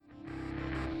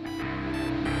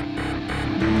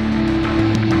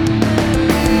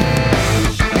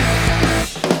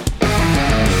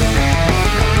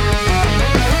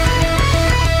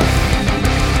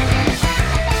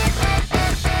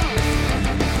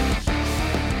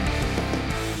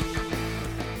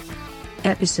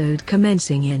Episode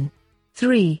commencing in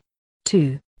 3,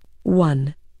 2,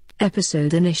 1.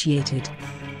 Episode initiated.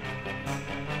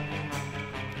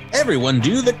 Everyone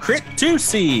do the crit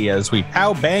 2C as we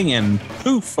pow bang and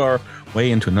poof our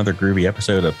way into another groovy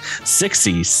episode of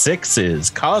 66's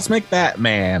Cosmic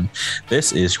Batman.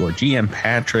 This is your GM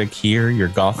Patrick here, your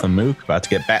Gotham Mook, about to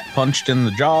get bat punched in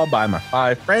the jaw by my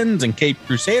 5 friends and Cape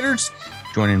Crusaders,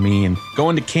 joining me and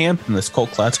going to camp in this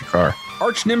cult classic our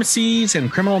arch nemesis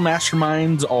and criminal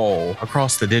masterminds all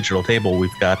across the digital table. We've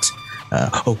got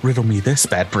riddle me this,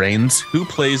 Bat Brains. Who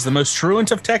plays the most truant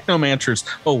of technomancers?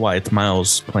 Oh, why, it's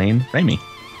Miles playing Raimi.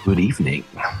 Good evening.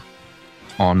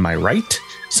 On my right,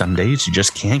 some days you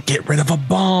just can't get rid of a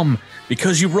bomb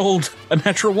because you rolled a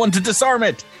natural 1 to disarm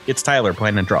it. It's Tyler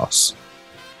playing Andros.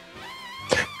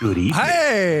 Good evening.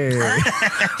 Hey!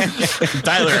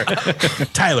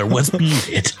 Tyler was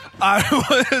muted. I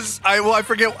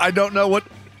forget. I don't know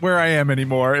where I am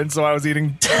anymore, and so I was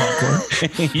eating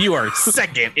popcorn. You are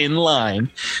second in line.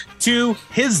 To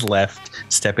his left,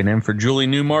 stepping in for Julie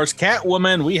Newmar's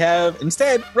Catwoman, we have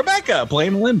instead Rebecca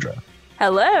playing Lindra.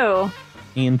 Hello.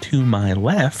 And to my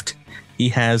left, he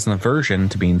has an aversion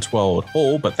to being swallowed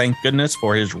whole, but thank goodness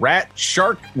for his rat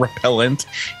shark repellent.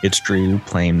 It's Drew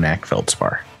playing Mac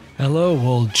Feldspar. Hello,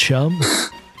 old chum.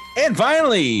 And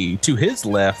finally, to his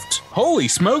left, holy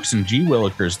smokes and G.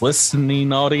 Willikers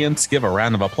listening audience, give a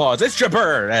round of applause. It's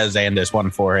Jabber as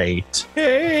Andis148.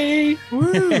 Hey!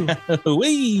 Woo!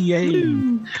 Wee! Hey!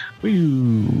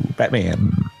 Woo!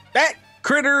 Batman. Bat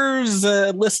critters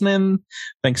listening.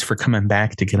 Thanks for coming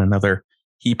back to get another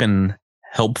heaping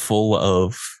helpful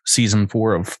of season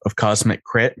 4 of Cosmic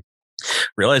Crit.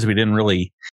 Realized we didn't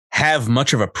really have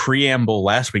much of a preamble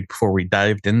last week before we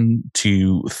dived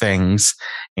into things.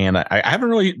 And I haven't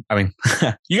really,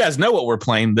 you guys know what we're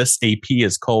playing. This AP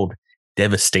is called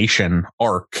Devastation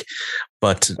Arc,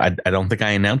 but I don't think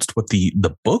I announced what the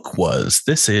book was.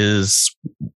 This is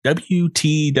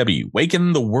WTW,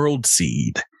 Waken the World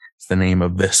Seed. It's the name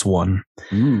of this one.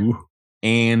 Ooh.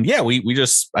 And yeah, we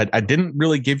just, I didn't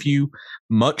really give you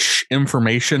much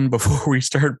information before we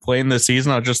started playing this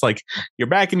season. I was just like, you're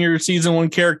back in your season 1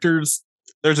 characters.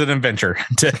 There's an adventure.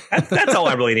 That's all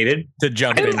I really needed to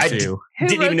jump into. I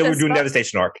didn't even know we were doing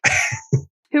Devastation Arc.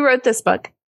 Who wrote this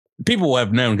book? People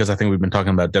have known, because I think we've been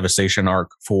talking about Devastation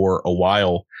Arc for a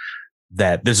while,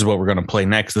 that this is what we're going to play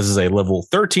next. This is a level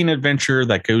 13 adventure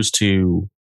that goes to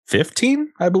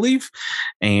 15, I believe,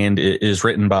 and it is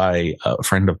written by a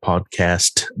friend of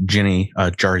podcast, Jenny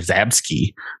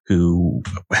Jarzabski, who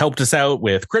helped us out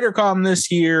with CritterCon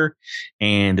this year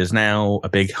and is now a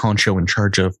big honcho in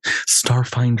charge of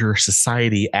Starfinder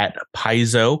Society at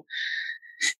Paizo.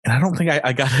 And I don't think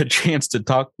I got a chance to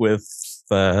talk with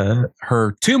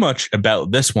her too much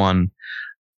about this one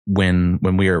when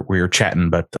we were chatting,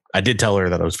 but I did tell her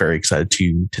that I was very excited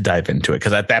to dive into it,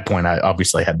 because at that point I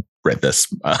obviously had read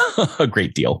this a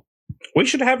great deal. We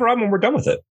should have her on when we're done with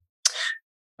it.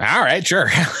 All right,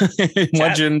 sure.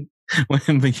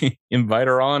 When we invite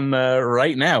her on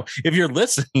right now. If you're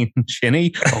listening,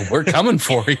 Jenny, we're coming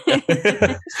for you.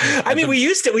 I mean, we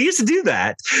used to do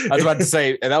that. I was about to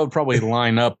say that would probably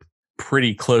line up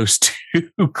pretty close to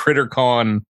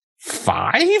CritterCon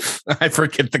 5. I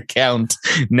forget the count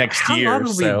next year. How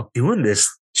long are we doing this?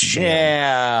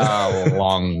 Yeah,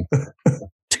 long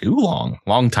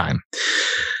time.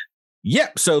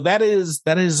 Yep. So that is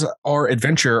our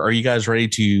adventure. Are you guys ready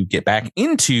to get back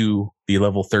into the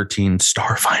level 13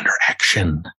 Starfinder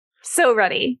action? So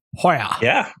ready.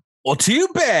 Yeah. Well, too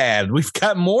bad. We've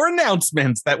got more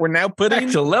announcements that we're now putting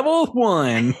back to level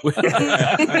 1.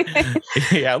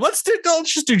 Yeah, let's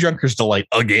just do Junker's Delight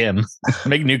again.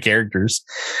 Make new characters.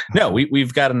 No,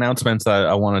 we've got announcements that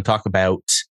I want to talk about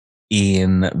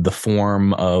in the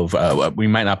form of we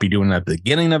might not be doing it at the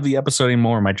beginning of the episode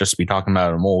anymore. We might just be talking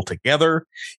about them all together.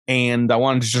 And I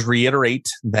wanted to just reiterate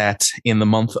that in the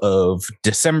month of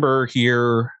December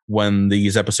here, when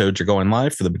these episodes are going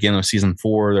live for the beginning of season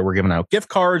 4, that we're giving out gift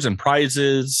cards and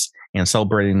prizes and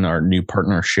celebrating our new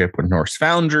partnership with Norse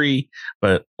Foundry,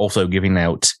 but also giving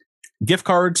out gift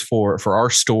cards for our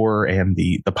store and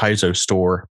the Paizo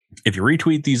store. If you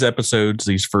retweet these episodes,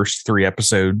 these first 3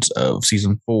 episodes of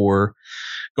season 4,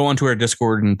 go onto our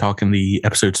Discord and talk in the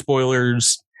episode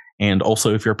spoilers. And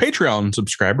also, if you're a Patreon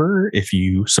subscriber, if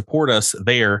you support us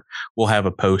there, we'll have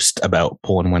a post about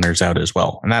pulling winners out as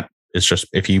well. And that is just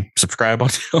if you subscribe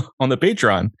on the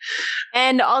Patreon.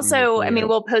 And also,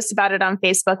 we'll post about it on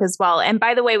Facebook as well. And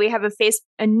by the way, we have a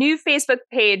new Facebook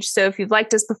page. So if you've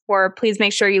liked us before, please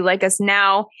make sure you like us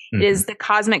now. Mm-hmm. It is the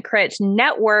Cosmic Crit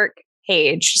Network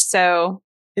page. So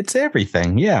It's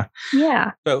everything. Yeah.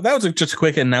 Yeah. So that was just a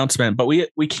quick announcement, but we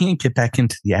can't get back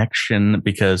into the action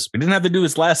because we didn't have to do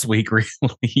this last week,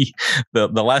 really.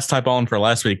 The last type on for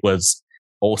last week was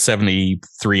all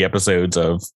 73 episodes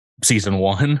of season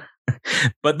 1.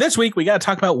 But this week we got to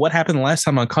talk about what happened last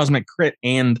time on Cosmic Crit.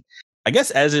 And I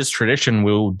guess as is tradition,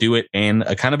 we'll do it in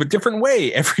a kind of a different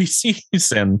way every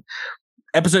season.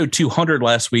 Episode 200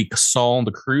 last week saw the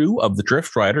crew of the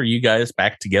Drift Rider, you guys,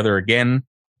 back together again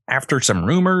after some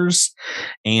rumors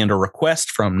and a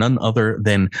request from none other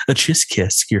than a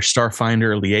Chiskisk, your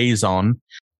Starfinder liaison.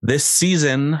 This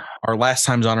season, our last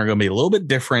times on are going to be a little bit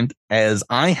different as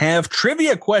I have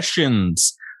trivia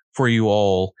questions for you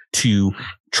all to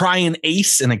try and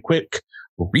ace in a quick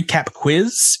recap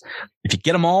quiz. If you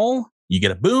get them all, you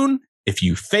get a boon. If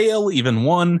you fail even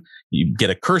one, you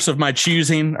get a curse of my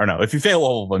choosing. Or no, if you fail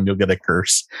all of them, you'll get a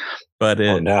curse. But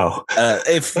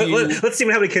if let's see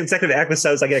how many consecutive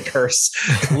episodes I get a curse.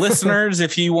 Listeners,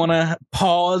 if you want to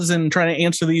pause and try to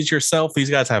answer these yourself,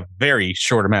 these guys have very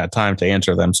short amount of time to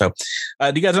answer them. So,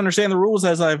 do you guys understand the rules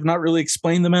as I've not really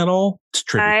explained them at all?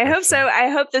 I hope so. I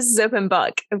hope this is open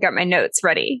book. I've got my notes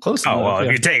ready. Close enough, well,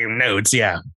 if you're taking notes,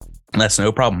 yeah. That's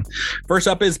no problem. First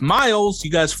up is Miles.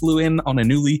 You guys flew in on a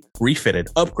newly refitted,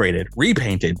 upgraded,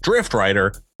 repainted Drift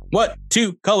Rider. What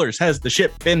 2 colors has the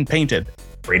ship been painted?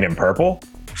 Green and purple?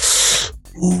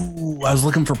 Ooh, I was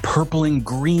looking for purple and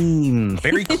green.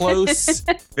 Very close.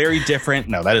 Very different.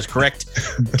 No, that is correct.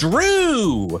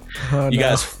 Drew! You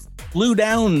guys flew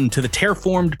down to the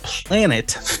terraformed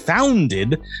planet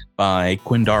founded by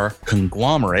Quindar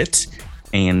Conglomerate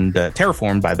and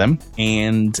terraformed by them,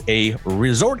 and a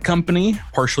resort company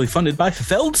partially funded by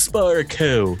Feldspar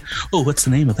Co. Oh, what's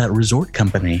the name of that resort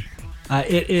company?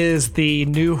 It is the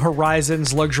New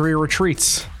Horizons Luxury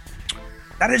Retreats.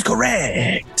 That is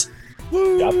correct.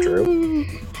 Job, Drew.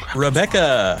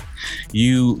 Rebecca,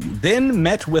 you then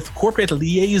met with corporate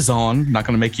liaison, not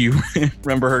going to make you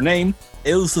remember her name,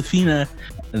 Elsefina,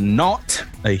 not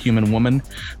a human woman,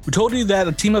 who told you that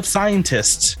a team of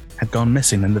scientists had gone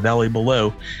missing in the valley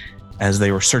below as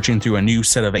they were searching through a new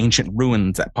set of ancient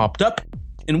ruins that popped up.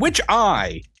 In which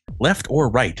eye, left or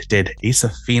right, did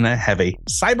Asafina have a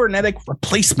cybernetic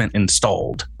replacement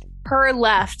installed? Her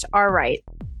left, our right.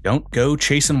 Don't go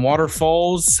chasing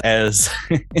waterfalls, as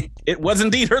it was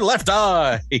indeed her left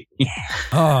eye.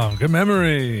 Oh, good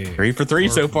memory. 3 for 3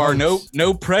 so far.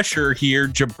 No pressure here,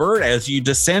 Jabert, as you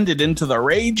descended into the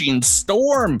raging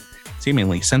storm,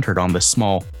 seemingly centered on this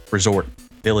small resort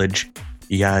village.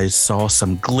 You guys saw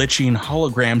some glitching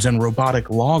holograms and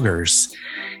robotic loggers.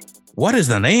 What is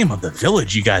the name of the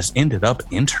village you guys ended up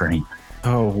entering?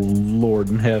 Oh, Lord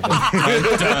in heaven.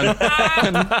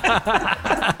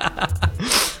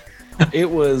 It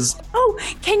was... Oh,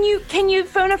 can you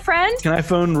phone a friend? Can I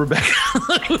phone Rebecca,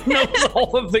 who knows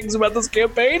all the things about this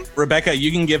campaign? Rebecca,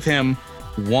 you can give him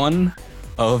one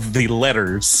of the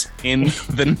letters in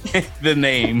the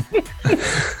name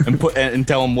and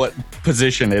tell him what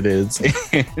position it is.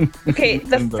 Okay,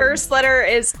 the first letter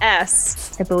is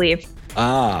S, I believe.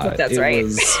 Ah, that's right.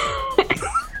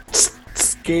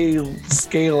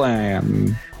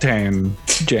 Scalan Jangden.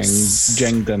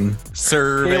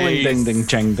 Survey. Scaling ding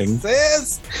changding.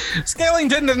 Scaling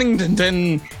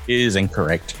ding is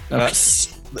incorrect.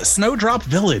 Snowdrop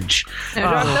Village.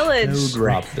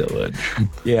 Snowdrop Village.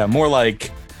 Yeah, more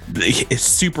like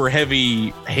super heavy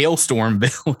hailstorm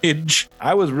village.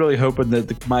 I was really hoping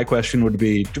that my question would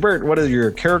be, Bert, what is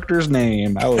your character's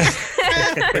name? I was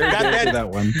that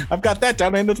one. I've got that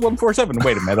down, and it's 147.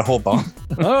 Wait a minute, hold on.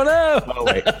 Oh no! Oh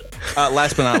wait.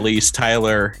 Last but not least,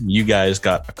 Tyler, you guys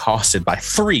got accosted by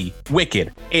 3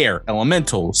 wicked air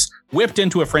elementals, whipped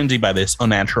into a frenzy by this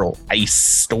unnatural ice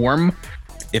storm.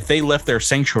 If they left their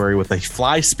sanctuary with a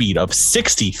fly speed of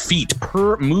 60 feet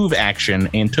per move action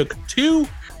and took 2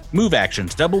 move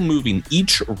actions, double moving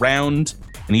each round,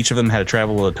 and each of them had to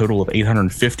travel a total of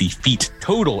 850 feet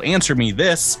total. Answer me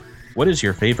this. What is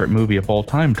your favorite movie of all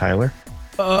time, Tyler?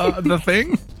 The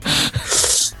Thing?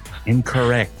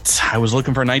 Incorrect. I was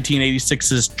looking for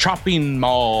 1986's Chopping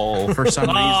Mall for some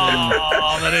reason.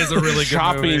 Oh, that is a really good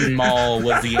Chopping movie. Mall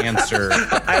was the answer.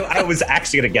 I was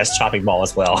actually going to guess Chopping Mall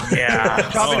as well. Yeah.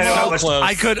 Chopping Mall. So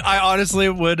close. I honestly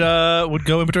would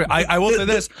go in between. I will say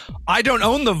this: I don't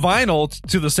own the vinyl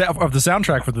to the of the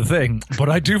soundtrack for The Thing, but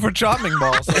I do for Chopping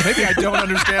Mall. So maybe I don't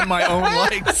understand my own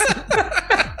likes.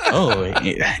 Oh,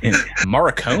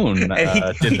 Morricone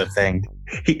did The Thing.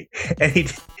 He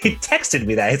texted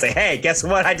me that. He's like, "Hey, guess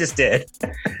what? I just did."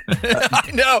 I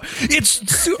know it's.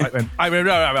 It's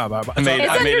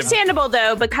understandable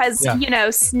though, because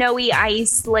snowy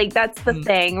ice, like that's the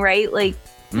thing, right? Like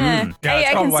Yeah, it's I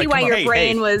can called see White. why Come your on.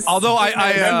 brain was. Although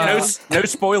No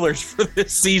spoilers for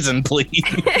this season, please.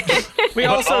 We But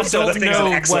also, also, the don't thing's an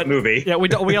know excellent what movie. Yeah,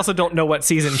 we also don't know what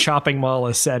season Chopping Mall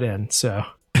is set in. So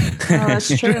Oh,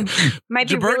 that's true. Might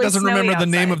be Jabert really doesn't snowy remember the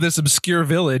name outside. of this obscure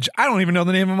village. I don't even know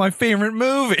the name of my favorite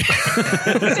movie.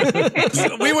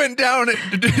 We went down.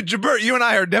 Jabert, you and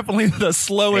I are definitely the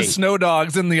slowest Hey. snow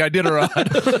dogs in the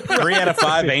Iditarod. 3 out of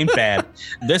 5 ain't bad.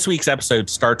 This week's episode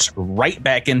starts right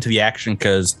back into the action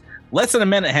because less than a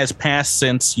minute has passed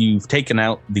since you've taken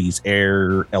out these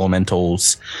air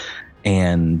elementals.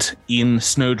 And in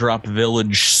Snowdrop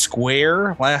Village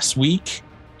Square last week,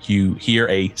 you hear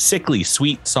a sickly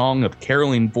sweet song of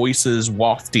caroling voices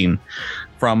wafting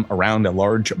from around a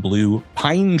large blue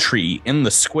pine tree in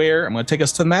the square. I'm going to take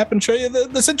us to the map and show you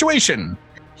the situation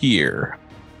here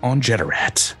on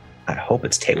Jeterat. I hope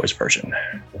it's Taylor's version.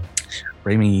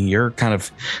 Rami, you're kind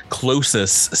of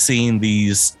closest seeing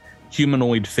these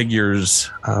humanoid figures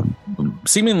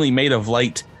seemingly made of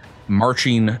light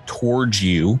marching towards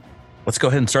you. Let's go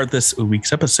ahead and start this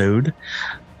week's episode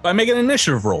by making an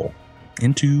initiative roll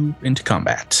into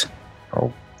combat.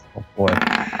 Oh boy.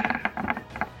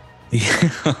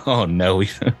 Oh no,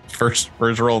 first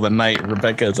roll of the night.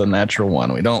 Rebecca's a natural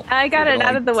one. We don't. I got it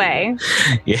out of the way.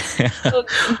 Yeah. It'll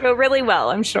go really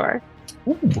well, I'm sure.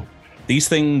 Ooh. These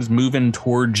things moving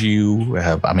towards you. Look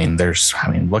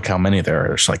how many there are.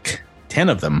 There's like 10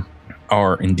 of them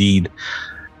are indeed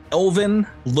elven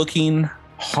looking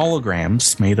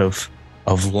holograms made of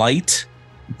light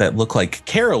that look like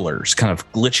carolers kind of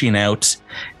glitching out,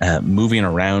 moving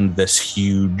around this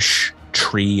huge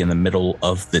tree in the middle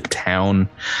of the town,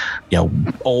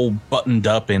 all buttoned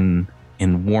up in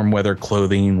warm weather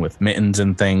clothing with mittens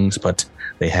and things, but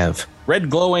they have red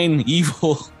glowing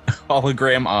evil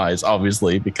hologram eyes,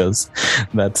 obviously, because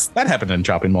that happened in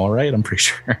Chopping Mall, right? I'm pretty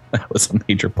sure that was a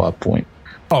major plot point.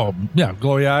 Oh, yeah.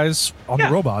 Glowy eyes on the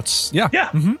robots. Yeah. Yeah.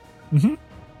 Mm-hmm. Mm-hmm.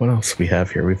 What else we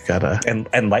have here? We've got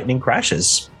And lightning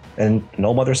crashes and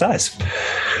no mother's eyes.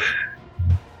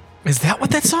 is that what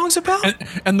that song's about?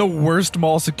 And the worst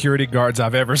mall security guards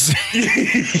I've ever seen.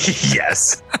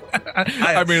 Yes.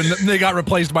 I mean, they got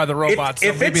replaced by the robots.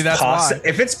 So maybe that's why.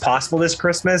 If it's possible this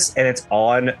Christmas and it's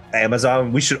on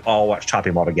Amazon, we should all watch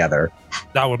Chopping Mall together.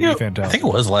 That would be I fantastic. think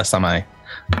it was last time I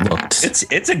looked.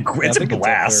 It's a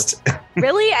blast.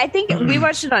 Really? I think we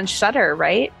watched it on Shudder,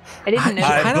 right? I didn't know.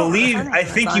 I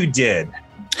think you did.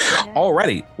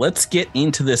 Alrighty, let's get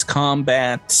into this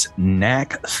combat.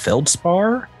 Knack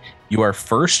Feldspar, you are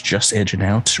first, just edging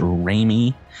out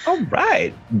Rami. All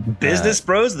right. Business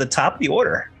bros at the top of the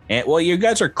order. And well, you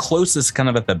guys are closest kind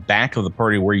of at the back of the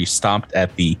party where you stopped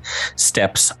at the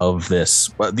steps of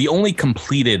this, the only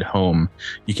completed home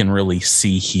you can really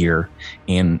see here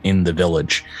in the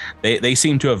village. They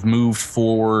seem to have moved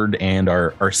forward and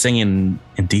are singing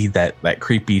indeed that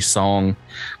creepy song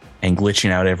and glitching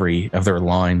out every of their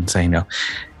line, saying,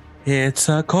 it's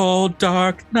a cold,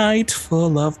 dark night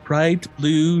full of bright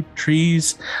blue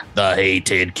trees. The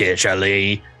hated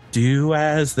Kishali do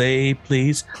as they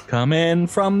please. Come in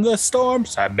from the storm,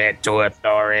 submit to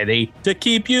authority to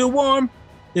keep you warm.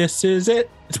 This is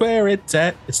it. It's where it's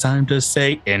at. It's time to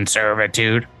say in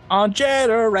servitude on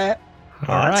Jeterat.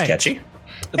 That's catchy.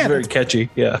 That's very catchy.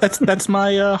 Yeah. That's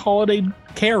my holiday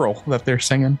carol that they're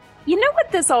singing. You know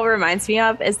what this all reminds me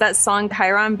of is that song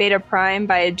Chiron Beta Prime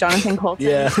by Jonathan Colton.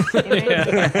 Yeah.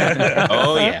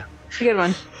 Oh yeah. It's a good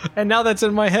one. And now that's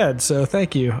in my head, so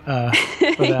thank you for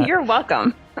that. You're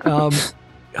welcome.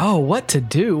 What to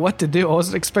do? I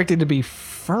wasn't expecting to be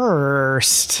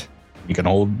first. You can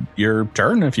hold your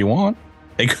turn if you want.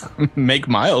 Make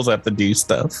Miles have to do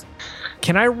stuff.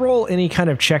 Can I roll any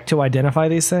kind of check to identify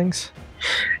these things?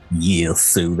 Yes,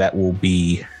 so that will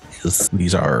be.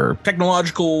 These are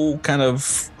technological kind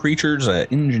of creatures,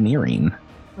 engineering.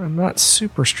 I'm not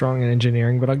super strong in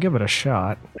engineering, but I'll give it a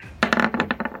shot.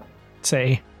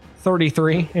 Say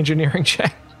 33 engineering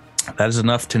check. That is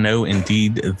enough to know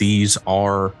indeed these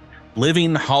are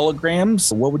living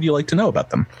holograms. What would you like to know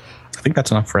about them? I think that's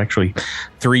enough for actually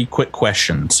 3 quick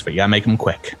questions, but you gotta make them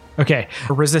quick. Okay,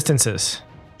 resistances.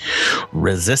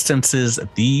 Resistances,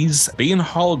 these being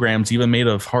holograms, even made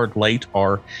of hard light,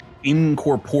 are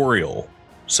incorporeal.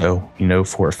 So you know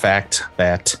for a fact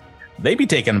that they be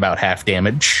taking about half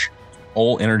damage,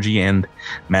 all energy and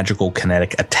magical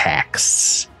kinetic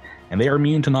attacks. And they are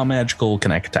immune to non-magical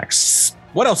kinetic attacks.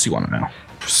 What else do you want to know?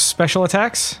 Special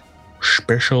attacks?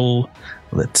 Special,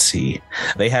 let's see.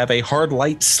 They have a hard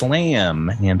light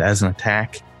slam, and as an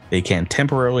attack, they can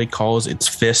temporarily cause its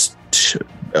fist,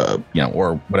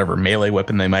 or whatever melee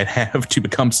weapon they might have to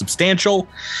become substantial.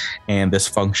 And this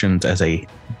functions as a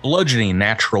bludgeoning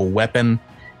natural weapon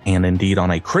And indeed,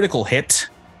 on a critical hit,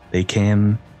 they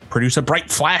can produce a bright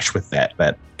flash with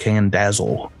that can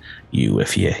dazzle you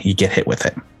if you get hit with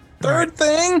it. Third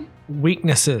thing,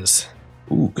 Weaknesses.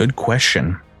 ooh, good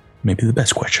question. Maybe the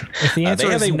best question. If the answer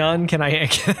they is have none, can I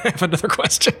have another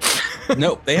question?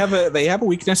 No, they have a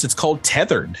weakness. It's called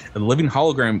tethered. The living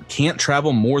hologram can't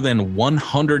travel more than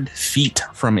 100 feet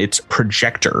from its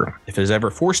projector. If it is ever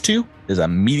forced to, it is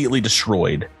immediately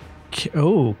destroyed.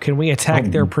 Oh, can we attack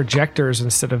their projectors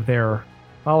instead of their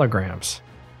holograms?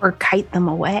 Or kite them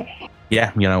away.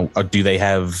 Yeah, do they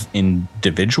have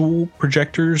individual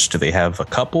projectors? Do they have a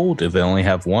couple? Do they only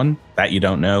have one? That you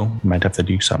don't know. You might have to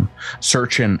do some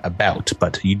searching about,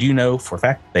 but you do know for a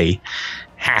fact they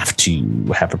have to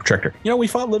have a projector. We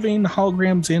fought living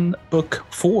holograms in book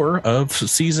 4 of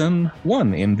season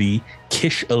 1 in the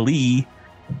Kish Ali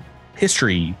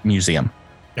History Museum.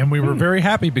 And we were very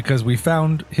happy because we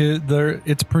found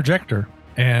its projector.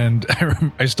 And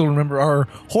I still remember our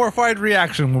horrified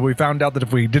reaction when we found out that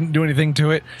if we didn't do anything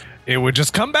to it, it would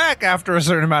just come back after a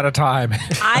certain amount of time.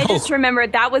 I just remember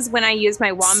that was when I used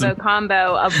my wombo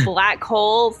combo of black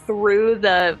hole through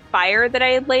the fire that I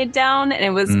had laid down, and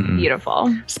it was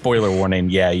beautiful. Spoiler warning,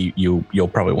 yeah, you'll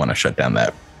probably want to shut down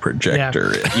that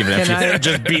projector, even if you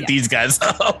just beat these guys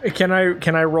up. Can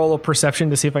I roll a perception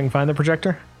to see if I can find the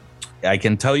projector? I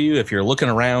can tell you, if you're looking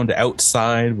around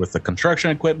outside with the construction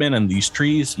equipment and these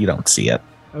trees, you don't see it.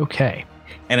 Okay.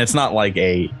 And it's not like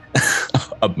a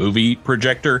movie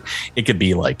projector. It could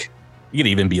be like, you could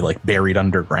even be like buried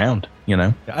underground,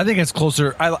 I think it's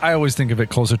closer. I always think of it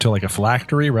closer to like a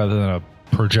phylactery rather than a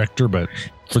projector, but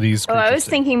for these. I was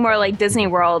thinking more like Disney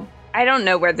World. I don't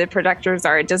know where the projectors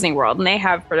are at Disney World, and they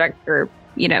have projector,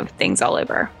 things all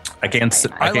over. I can't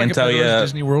tell you.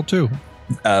 Disney World too.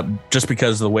 Just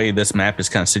because of the way this map is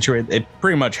kind of situated, it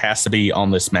pretty much has to be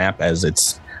on this map as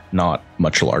it's not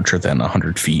much larger than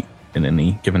 100 feet in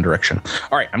any given direction.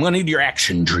 All right, I'm going to need your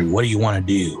action, Drew. What do you want to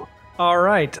do? All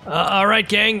right,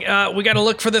 gang. We got to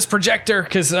look for this projector,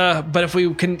 but if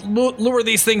we can lure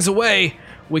these things away,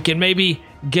 we can maybe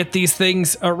get these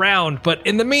things around. But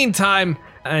in the meantime,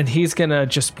 and he's going to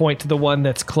just point to the one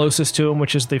that's closest to him,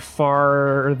 which is the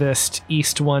farthest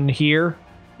east one here.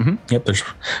 Mm-hmm. Yep,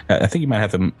 I think you might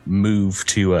have to move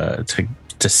to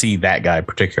see that guy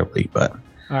particularly, but all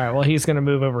right. Well, he's going to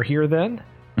move over here then,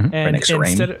 and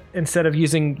right instead of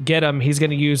using get him, he's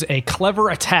going to use a clever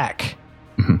attack.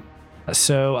 Mm-hmm.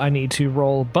 So I need to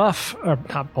roll bluff. So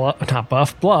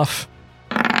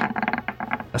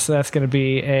that's going to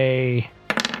be a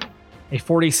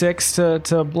 46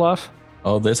 to bluff.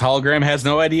 Oh, this hologram has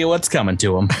no idea what's coming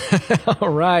to him. All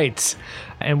right.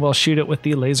 And we'll shoot it with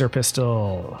the laser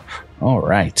pistol. All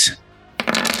right.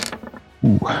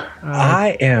 Ooh.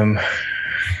 I am...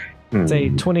 It's a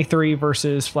 23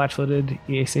 versus flat-footed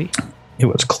EAC. It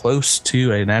was close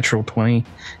to a natural 20,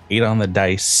 8 on the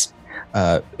dice.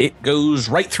 It goes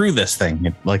right through this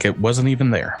thing, like it wasn't even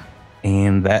there.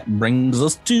 And that brings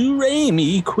us to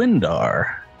Raimi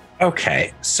Quindar.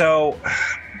 Okay, so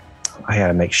I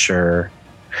gotta make sure.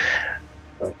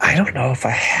 I don't know if I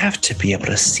have to be able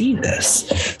to see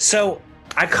this. So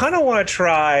I kind of want to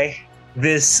try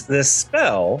this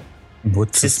spell.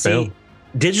 What's the spell?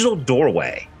 Digital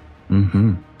doorway.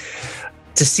 Mm-hmm.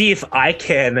 To see if I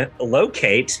can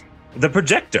locate the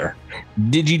projector.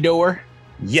 Digidoor?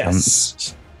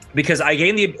 Yes. Because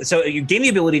you gain the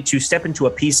ability to step into a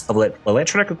piece of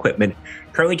electronic equipment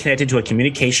currently connected to a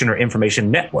communication or information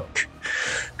network,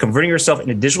 converting yourself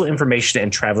into digital information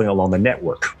and traveling along the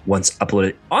network. Once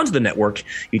uploaded onto the network,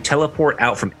 you teleport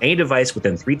out from any device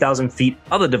within 3,000 feet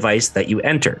of the device that you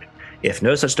entered. If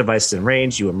no such device is in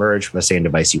range, you emerge from the same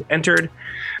device you entered.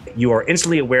 You are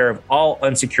instantly aware of all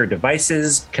unsecured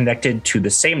devices connected to the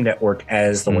same network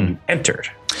as the one you entered.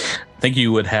 I think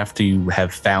you would have to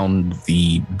have found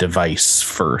the device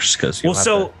first, because you'll have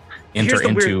to enter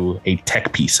into a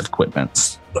tech piece of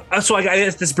equipment. So I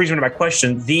guess this brings me to my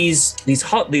question. The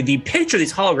picture of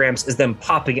these holograms is them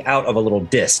popping out of a little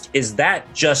disc. Is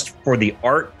that just for the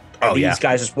art of these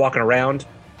guys just walking around?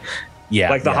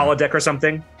 Yeah. Like the holodeck or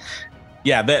something?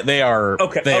 Yeah, they are.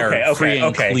 They are free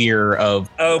and clear of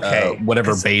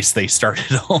whatever base they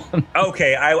started on.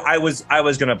 Okay, I was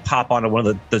gonna pop onto one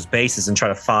of those bases and try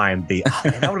to find the.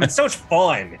 That would have been so much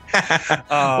fun.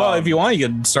 Well, if you want, you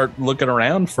could start looking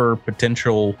around for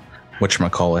potential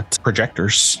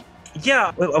projectors.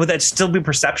 Yeah, would that still be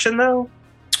perception though?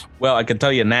 Well, I can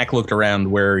tell you, Knack looked around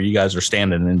where you guys are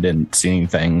standing and didn't see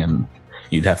anything, and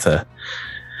you'd have to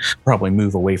probably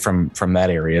move away from that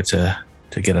area to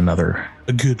get a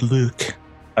good look.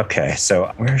 Okay,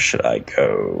 so where should I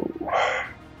go?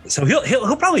 So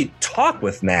he'll probably talk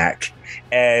with Mac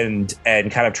and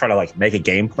kind of try to like make a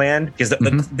game plan because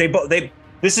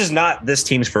this is not this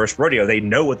team's first rodeo. They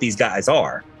know what these guys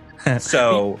are.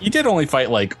 So you did only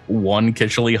fight like one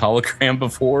Kitchley hologram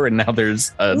before, and now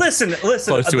there's listen, close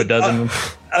to a dozen.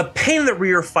 A pain in the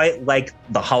rear fight like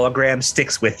the hologram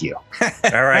sticks with you.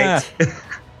 All right.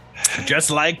 Just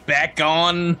like back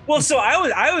on. Well, so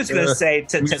I was going to say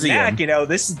to Mac,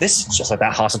 this is just like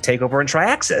that hostile takeover in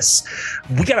Triaxis.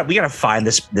 We gotta find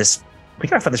this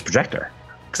projector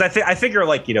because I figure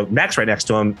like Mac's right next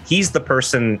to him. He's the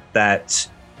person that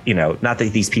not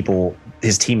that these people,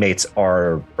 his teammates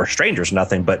are strangers or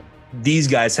nothing, but these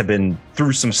guys have been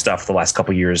through some stuff the last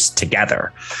couple years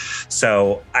together.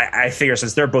 So I figure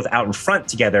since they're both out in front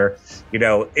together,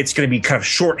 it's going to be kind of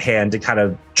shorthand to kind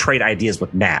of trade ideas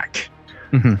with Mac.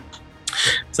 Mm-hmm.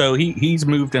 So he's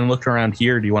moved and looked around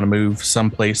here. Do you want to move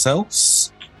someplace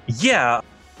else? Yeah,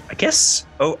 I guess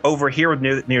over here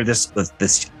near this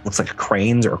looks like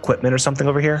cranes or equipment or something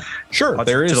over here. Sure,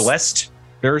 there is to the west.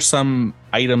 There are some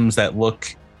items that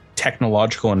look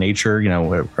technological in nature.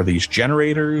 Are these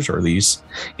generators? Or are these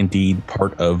indeed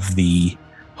part of the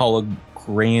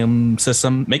hologram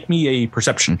system? Make me a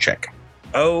perception check.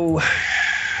 Oh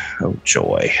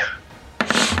joy.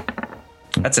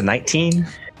 That's a 19.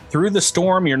 Through the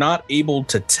storm, you're not able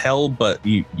to tell, but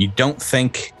you don't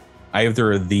think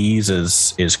either of these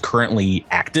is currently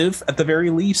active at the very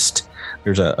least.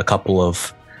 There's a couple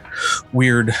of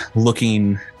weird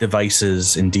looking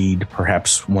devices. Indeed,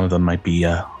 perhaps one of them might be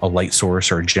a light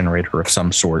source or a generator of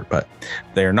some sort, but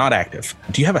they're not active.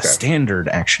 Do you have a standard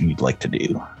action you'd like to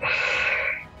do?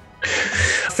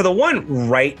 For the one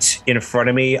right in front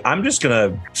of me, I'm just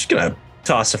gonna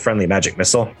toss a friendly magic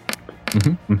missile.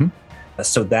 Mm-hmm, mm-hmm.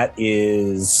 So that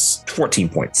is 14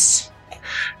 points.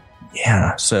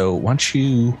 Yeah. So once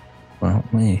you,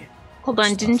 Hold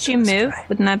on, didn't you move?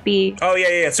 Wouldn't that be? Oh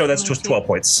yeah. So that's just 12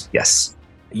 points. Yes.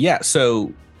 Yeah.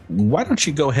 So why don't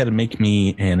you go ahead and make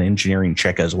me an engineering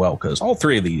check as well? Because all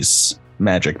three of these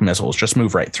magic missiles just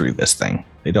move right through this thing.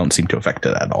 They don't seem to affect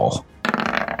it at all.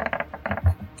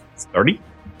 30.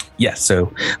 Yeah.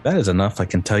 So that is enough. I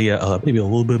can tell you maybe a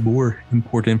little bit more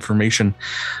important information.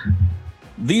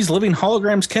 These living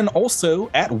holograms can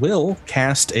also, at will,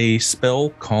 cast a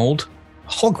spell called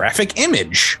Holographic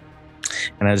Image.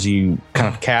 And as you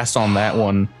kind of cast on that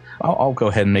one, I'll go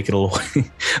ahead and make it a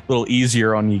little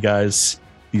easier on you guys.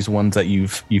 These ones that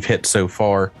you've hit so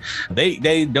far,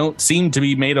 they don't seem to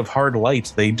be made of hard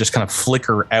light. They just kind of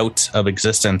flicker out of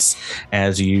existence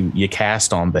as you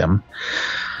cast on them.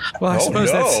 Well, I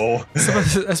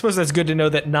suppose that's good to know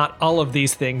that not all of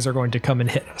these things are going to come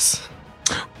and hit us.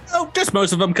 Oh, just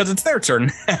most of them, because it's their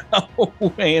turn now.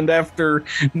 And after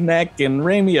Neck and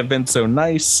Raimi have been so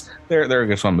nice, they're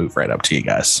just going to move right up to you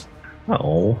guys.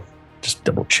 Oh, just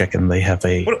double checking. They have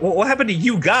a. What happened to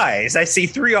you guys? I see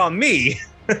 3 on me.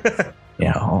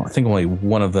 Yeah, I think only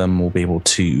one of them will be able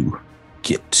to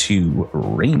get to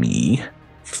Raimi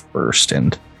first,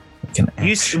 and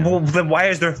well, then why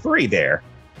is there 3 there?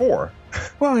 4.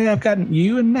 Well, yeah, I've got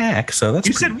you and Knack, so that's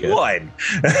you said good. 1.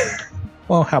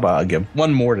 Well, how about I give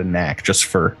one more to Knack just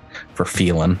for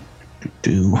feeling.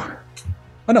 Oh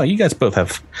no, you guys both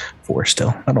have 4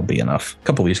 still. That'll be enough. A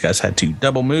couple of these guys had to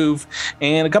double move,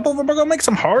 and a couple of them are going to make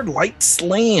some hard light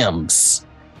slams.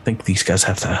 I think these guys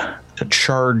have to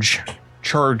charge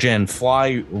in,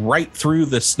 fly right through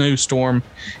the snowstorm,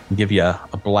 and give you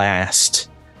a blast.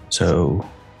 So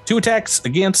 2 attacks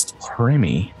against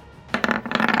Remy.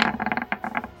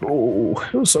 Oh,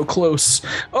 it was so close.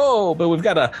 Oh, but we've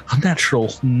got a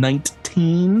natural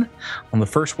 19 on the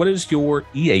first. What is your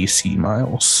EAC,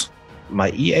 Miles?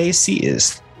 My EAC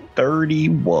is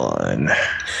 31. All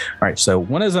right, so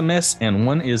one is a miss and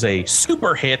one is a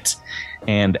super hit.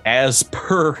 And as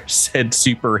per said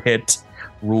super hit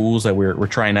rules that we're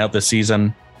trying out this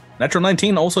season, natural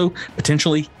 19 also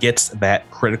potentially gets that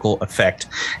critical effect.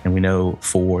 And we know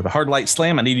for the hard light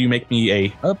slam, I need you to make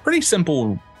me a pretty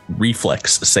simple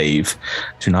reflex save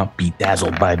to not be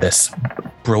dazzled by this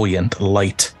brilliant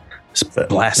light, this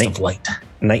blast of light.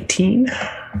 19?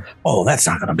 Oh, that's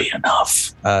not going to be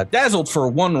enough. Dazzled for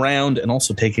 1 round and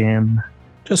also take in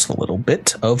just a little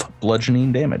bit of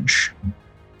bludgeoning damage.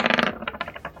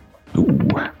 Ooh,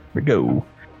 here we go.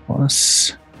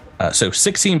 Plus, so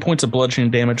 16 points of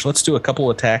bludgeoning damage. Let's do a couple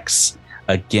attacks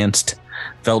against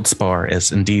Feldspar,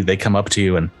 as indeed they come up to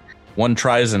you and one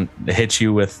tries and hits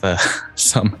you with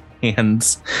some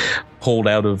hands pulled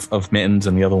out of mittens,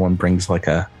 and the other one brings like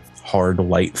a hard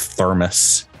light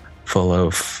thermos full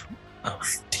of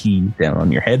tea down on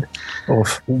your head.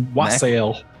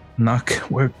 Wassail. Knock.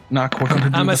 We're going to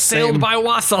do I'm the assailed same. by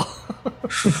Wassel.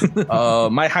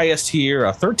 My highest here,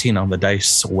 a 13 on the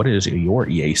dice. What is your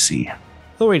EAC?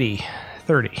 30.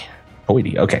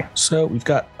 80. Okay, so we've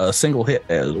got a single hit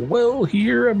as well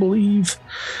here, I believe.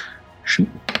 Shoot.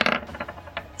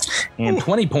 And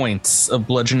 20 points of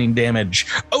bludgeoning damage.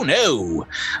 Oh no!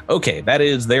 Okay, that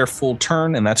is their full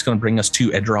turn, and that's going to bring us to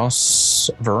Edros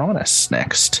Veronis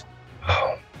next.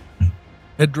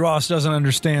 Edros doesn't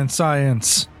understand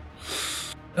science.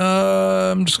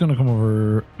 I'm just gonna come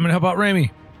over. I'm gonna help out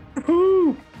Rami.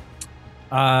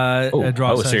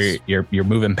 Edros So you're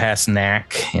moving past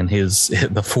Knack and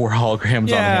the 4 holograms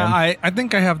yeah, on him. I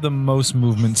think I have the most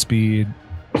movement speed.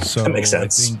 So That makes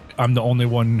sense. I think I'm the only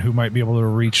one who might be able to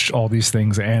reach all these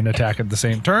things and attack at the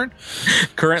same turn.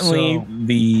 Currently, So-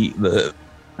 the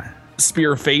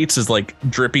Spear of Fates is like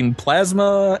dripping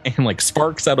plasma and like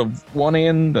sparks out of one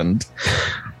end, and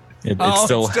it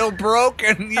still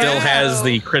broken. still has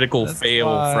the critical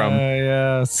fail from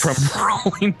yes.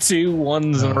 rolling 2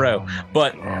 ones in a row.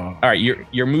 But all right,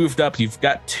 you're moved up. You've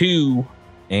got 2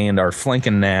 and are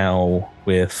flanking now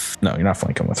with you're not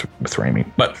flanking with Rami,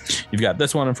 but you've got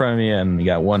this one in front of you and you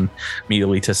got one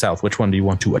immediately to south. Which one do you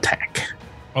want to attack?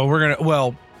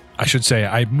 I should say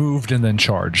I moved and then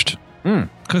charged.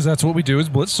 Because that's what we do as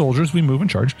blitz soldiers. We move and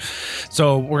charge.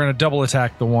 So we're going to double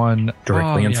attack the one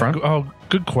Directly in front?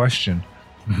 Good question.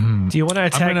 Do you want to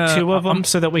attack gonna- 2 of them I'm-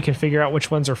 so that we can figure out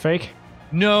which ones are fake?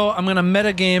 No, I'm going to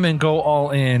metagame and go all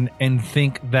in and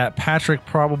think that Patrick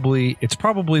it's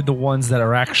probably the ones that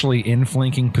are actually in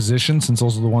flanking position, since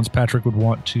those are the ones Patrick would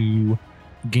want to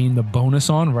gain the bonus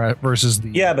on versus the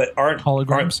Yeah, but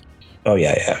holograms. Oh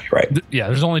yeah, you're right. Yeah,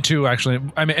 there's only 2 actually.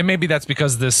 I mean, and maybe that's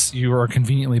because you are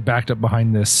conveniently backed up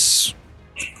behind this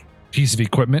piece of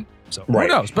equipment. So Right.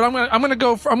 who knows? But I'm gonna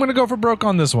go for broke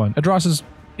on this one. Adros is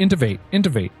intivate.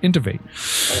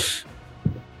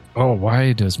 Oh,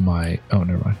 why does never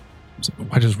mind.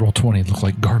 Why does roll 20 look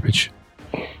like garbage?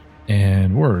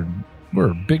 And we're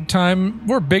big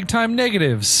time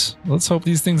negatives. Let's hope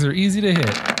these things are easy to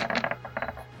hit.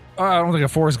 I don't think a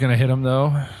 4 is gonna hit him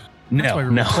though. That's why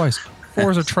we rolled twice.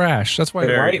 4s are trash. That's why.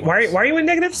 Why are you in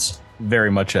negatives?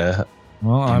 Very much a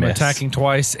I'm miss. attacking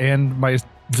twice, and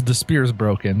the spear's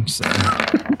broken. So.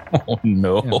 oh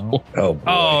no. You know. Oh, boy.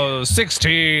 Oh,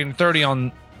 16, 30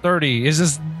 on 30. Is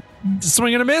this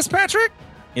swing and a miss, Patrick?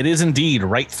 It is indeed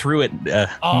right through it,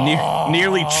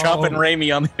 nearly chopping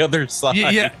Rami on the other side.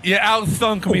 You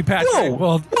out-thunk me, Patrick.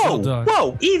 Well done.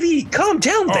 Whoa, Evie, calm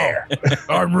down there.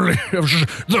 I'm really...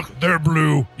 Look, they're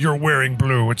blue. You're wearing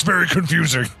blue. It's very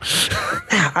confusing.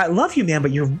 I love you, man,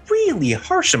 but you're really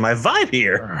harsh on my vibe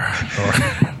here.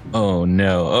 Oh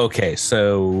no. Okay,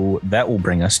 so that will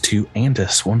bring us to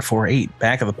Andis 148,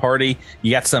 back of the party.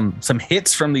 You got some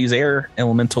hits from these air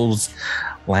elementals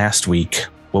last week.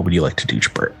 What would you like to do,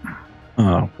 Jabert?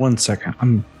 1 second.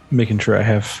 I'm making sure I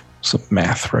have some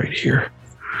math right here.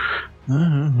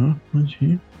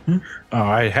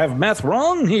 I have math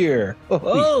wrong here.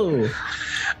 Oh,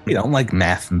 We don't like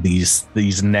math in these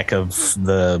neck of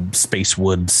the space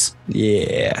woods.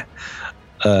 yeah.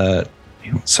 1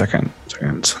 second.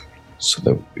 So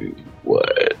that would be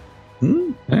what?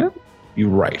 Yeah, you're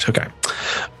right. Okay.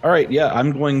 All right. Yeah,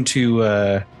 I'm going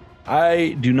to.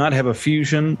 I do not have a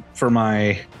fusion for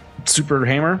my super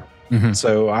hammer,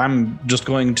 so I'm just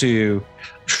going to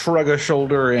shrug a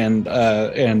shoulder and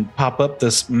pop up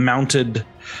this mounted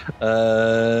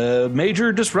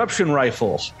major disruption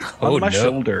rifle on my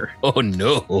shoulder. Oh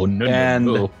no!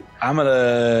 And I'm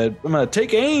gonna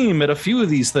take aim at a few of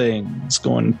these things,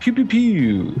 going pew pew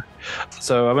pew.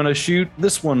 So I'm gonna shoot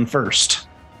this one first.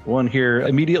 One here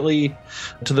immediately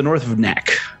to the north of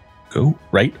Knack. Go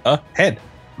right ahead.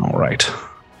 All right.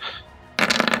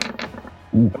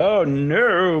 Ooh. Oh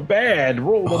no! Bad.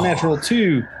 Roll a natural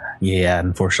 2. Yeah,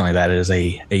 unfortunately, that is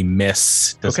a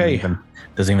miss. Doesn't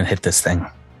even hit this thing.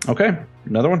 Okay,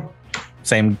 another one.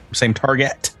 Same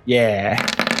target. Yeah.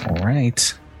 All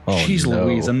right. Oh, Jeez no.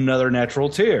 Louise, another natural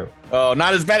 2. Oh,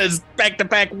 not as bad as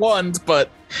back-to-back ones,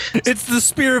 but It's the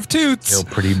Spear of Toots. still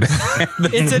pretty bad.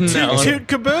 It's a No. toot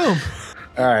kaboom.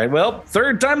 All right. Well,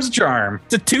 third time's a charm.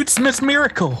 It's a Tootsmith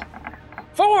miracle.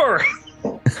 4.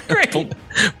 Great.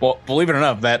 Well, believe it or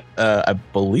not, that I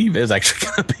believe is actually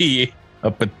going to be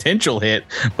a potential hit,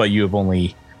 but you have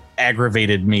only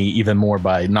aggravated me even more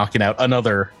by knocking out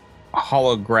another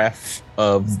holograph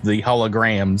of the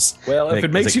holograms. Well, if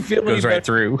it makes you feel goes any right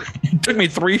through. It took me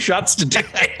 3 shots to do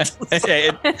it.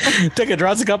 It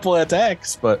draws a couple of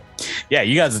attacks, but yeah,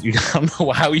 you guys, I don't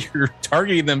know how you're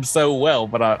targeting them so well,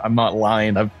 but I'm not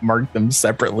lying. I've marked them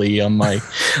separately on my.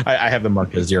 I have them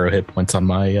marked as 0 hit points on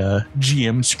my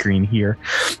GM screen here.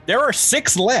 There are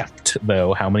 6 left,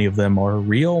 though. How many of them are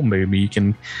real? Maybe you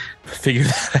can figure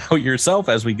that out yourself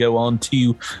as we go on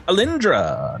to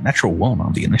Alindra. Natural 1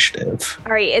 on the initiative.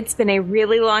 All right, it's been a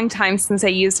really long time since I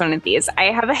used one of these. I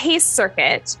have a haste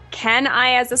circuit. Can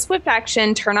I, as a swift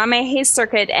action, turn on my haste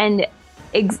circuit and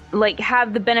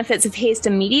have the benefits of haste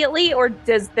immediately, or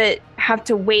does that have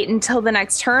to wait until the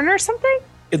next turn or something?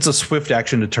 It's a swift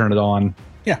action to turn it on.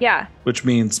 Yeah. Which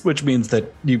means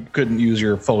that you couldn't use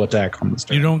your full attack on this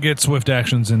turn. You don't get swift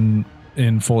actions in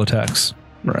full attacks.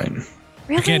 Right.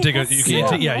 Really? You can't take a. You can't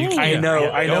take. Yeah, you can't. I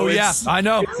know. Oh yeah, I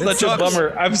know. Such a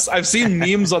bummer. I've seen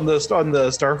memes on the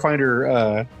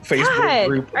Starfinder Facebook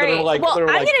group that are like. Well,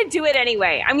 I'm gonna do it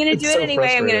anyway. I'm gonna do it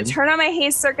anyway. I'm gonna turn on my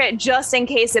haste circuit just in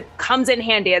case it comes in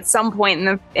handy at some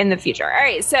point in the future. All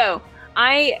right, so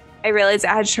I realize it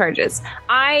has charges.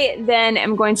 I then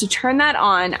am going to turn that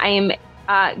on. I am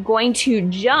going to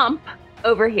jump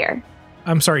over here.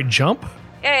 I'm sorry, jump?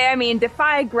 I mean,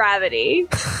 defy gravity.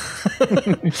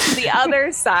 The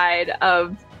other side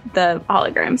of the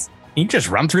holograms. You just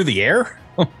run through the air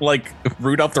like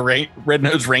Rudolph the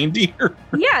Red-Nosed Reindeer.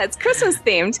 Yeah, it's Christmas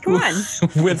themed. Come on.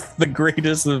 With the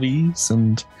greatest of ease.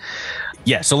 And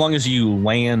yeah, so long as you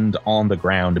land on the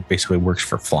ground, it basically works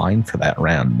for flying for that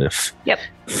round. If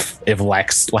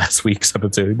last week's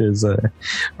episode is a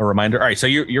reminder. All right, so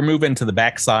you're moving to the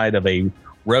backside of a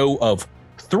row of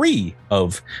 3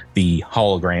 of the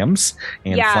holograms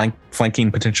and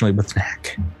flanking potentially with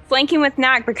Knack. Flanking with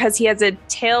Knack because he has a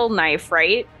tail knife,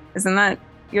 right? Isn't that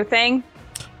your thing?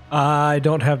 I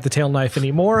don't have the tail knife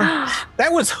anymore.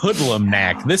 That was hoodlum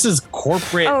Knack. This is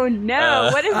corporate. Oh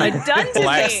no! What have you done to me?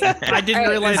 I didn't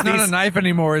realize it's not a knife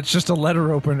anymore. It's just a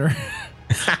letter opener.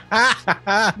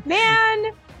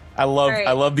 Man. I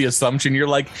love the assumption you're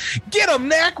like, get him,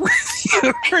 Knack, with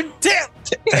you for tail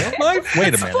knife.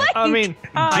 Wait a minute. I mean,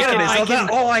 is that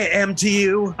all I am to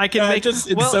you? I can make it's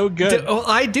so good.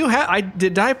 I do have.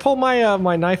 Did I pull my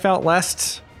my knife out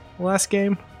last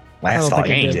game? Last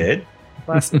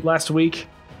week.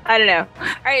 I don't know. All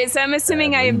right, so I'm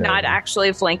assuming I am not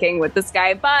actually flanking with this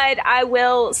guy, but I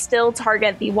will still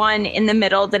target the one in the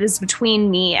middle that is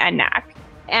between me and Knack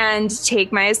and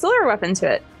take my solar weapon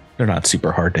to it. They're not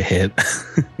super hard to hit.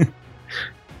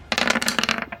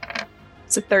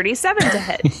 It's a 37 to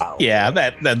hit. Yeah,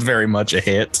 that's very much a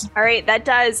hit. All right, that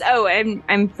does. Oh,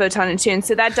 I'm photon attuned,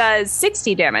 so that does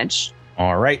 60 damage.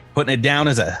 All right, putting it down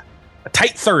as a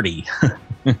tight 30,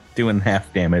 doing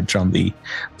half damage on the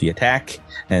attack,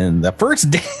 and the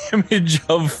first damage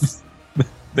of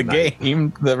the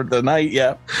game, the night.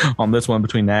 Yeah, on this one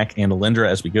between Knack and Alindra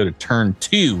as we go to turn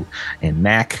 2, and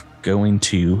Knack going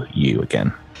to you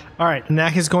again. All right,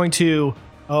 Knack is going to.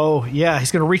 Oh yeah,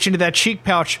 he's going to reach into that cheek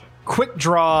pouch. Quick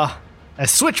draw a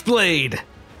switchblade,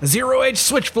 a 0-edge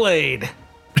switchblade.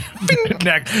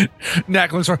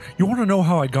 Knack looks around. You want to know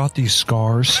how I got these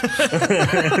scars?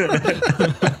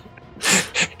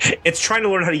 It's trying to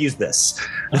learn how to use this.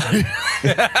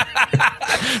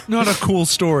 Not a cool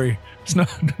story. It's not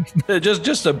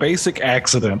just a basic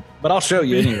accident, but I'll show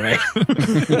you anyway.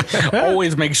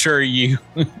 Always make sure you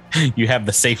have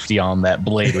the safety on that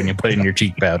blade when you put it in your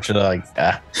cheek pouch.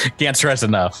 Can't stress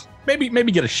enough.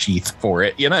 Maybe get a sheath for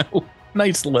it,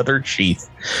 nice leather sheath.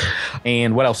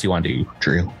 And what else do you want to do,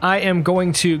 Drew? I am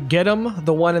going to get him,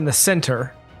 the one in the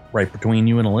center. Right between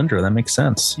you and Alindra. That makes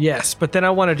sense. Yes, but then I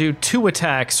want to do 2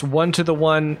 attacks, one to the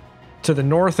one to the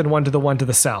north and one to the one to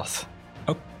the south.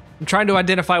 Oh. I'm trying to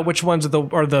identify which ones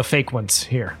are the fake ones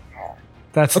here.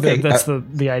 That's okay. That's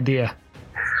the idea.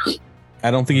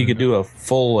 I don't think you could do a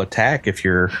full attack if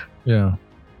you're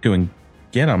doing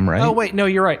get them, right? Oh wait, no,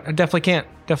 you're right. I definitely can't.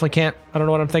 I don't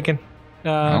know what I'm thinking.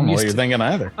 I don't know what you're thinking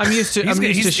either. I'm used to.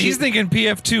 He's thinking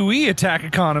PF2E attack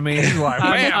economy. He's like,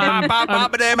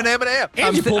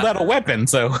 and you pulled out a weapon,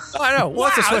 so I know.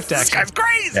 What's a swift action? This guy's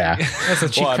crazy. Yeah, that's a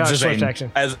cheap swift action.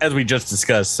 As we just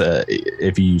discussed,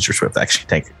 if you use your swift action,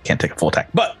 you can't take a full attack.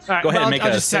 But go ahead and make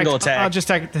a single attack. I'll just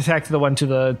attack the one to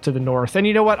the north. And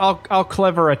you know what? I'll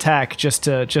clever attack just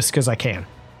because I can.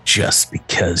 Just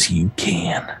because you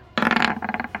can.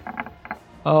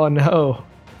 Oh no!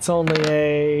 It's only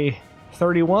a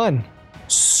 31.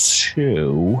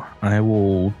 So I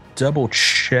will double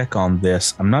check on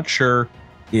this. I'm not sure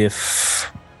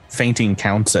if fainting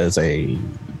counts as it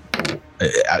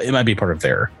might be part of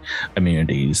their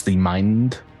immunities. The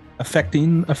mind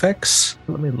affecting effects.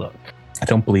 Let me look. I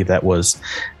don't believe that was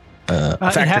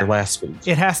a factor last week.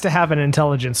 It has to have an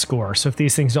intelligence score. So if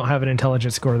these things don't have an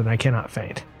intelligence score, then I cannot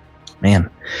faint. Man,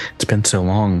 it's been so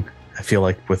long. I feel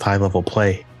like with high level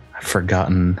play, I've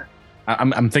forgotten.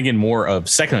 I'm thinking more of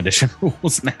second edition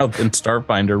rules now than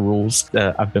Starfinder rules.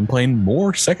 I've been playing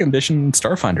more second edition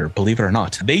Starfinder, believe it or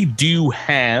not. They do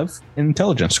have an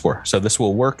intelligence score, so this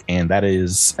will work, and that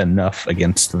is enough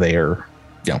against their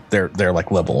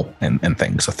like level and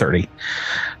things, a 30.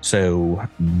 So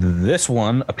this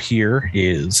one up here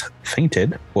is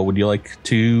fainted. What would you like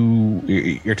to?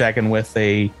 You're attacking with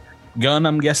a gun,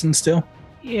 I'm guessing still.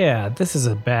 Yeah, this is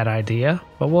a bad idea,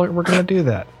 but we're going to do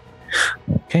that.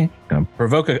 Okay, gonna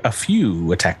provoke a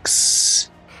few attacks.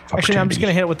 Actually, I'm just going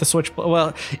to hit it with the switchblade.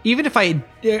 Well, even if I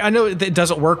know it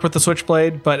doesn't work with the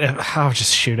switchblade, but I'll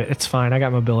just shoot it. It's fine. I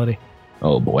got mobility.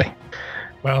 Oh boy.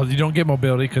 Well, you don't get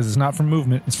mobility because it's not from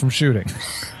movement; it's from shooting.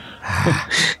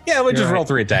 Yeah, we'll just roll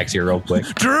 3 attacks here real quick.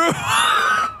 True.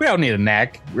 We don't need a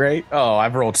knack, right? Oh,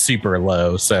 I've rolled super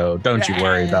low, so don't you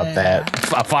worry about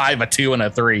that. A 5, a 2, and a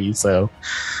 3. So,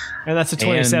 and that's a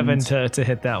 27 to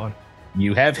hit that one.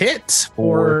 You have hit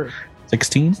for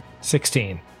 16.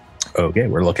 16. Okay,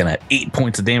 we're looking at 8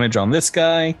 points of damage on this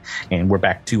guy, and we're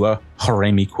back to a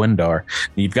Haremi Quindar.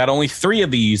 You've got only 3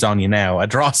 of these on you now.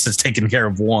 Adros has taken care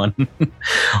of 1.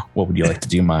 What would you like to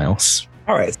do, Miles?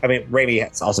 All right. I mean, Raimi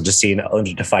has also just seen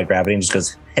Undra defy gravity and just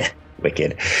goes,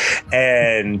 wicked,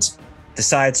 and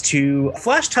decides to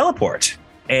flash teleport,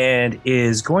 and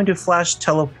is going to flash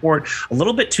teleport a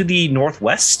little bit to the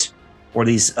northwest, where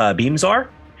these beams are.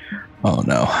 Oh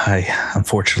no, I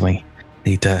unfortunately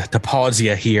need to pause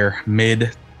you here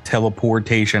mid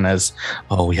teleportation as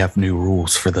we have new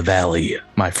rules for the valley,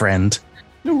 my friend.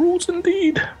 New rules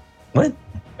indeed. What?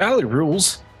 Valley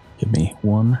rules? Give me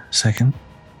 1 second.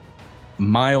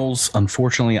 Miles,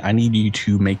 unfortunately, I need you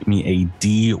to make me a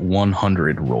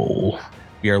D100 roll.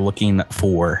 We are looking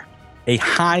for a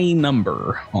high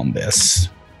number on this.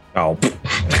 Oh,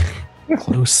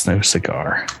 Close, no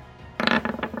cigar.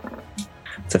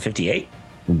 it's a 58.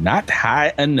 Not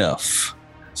high enough.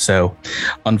 So,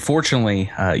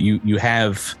 unfortunately, you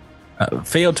have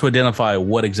failed to identify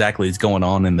what exactly is going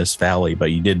on in this valley,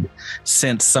 but you did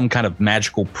sense some kind of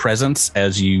magical presence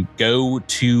as you go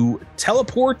to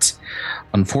teleport.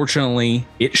 Unfortunately,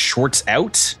 it shorts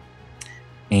out,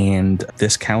 and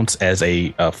this counts as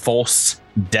a false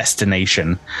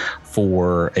destination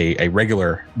for a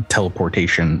regular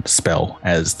teleportation spell,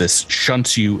 as this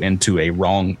shunts you into a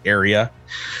wrong area.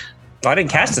 I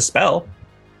didn't cast a spell.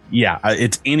 Yeah,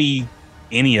 it's any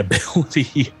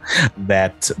ability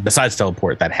that besides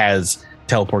teleport that has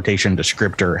teleportation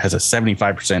descriptor has a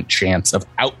 75% chance of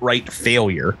outright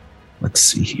failure. Let's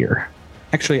see here.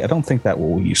 Actually, I don't think that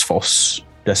will use false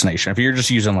destination. If you're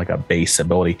just using like a base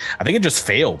ability, I think it just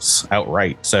fails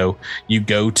outright. So you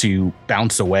go to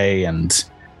bounce away and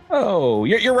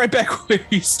you're right back where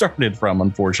you started from,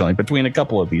 unfortunately, between a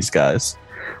couple of these guys.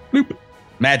 Bloop.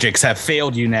 Magics have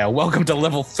failed you now. Welcome to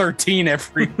level 13,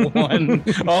 everyone.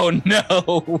 Oh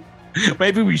no.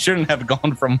 Maybe we shouldn't have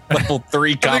gone from level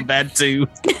 3 combat to.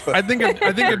 I think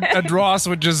a Dross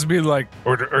would just be like,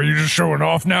 "Are you just showing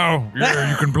off now?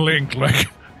 Yeah, you can blink, like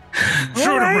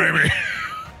shoot him, baby."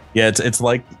 Yeah, it's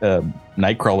like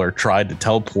Nightcrawler tried to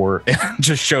teleport and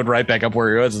just showed right back up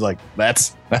where he was. It's like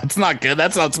that's not good.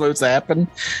 That's not supposed to happen.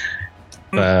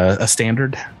 A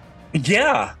standard.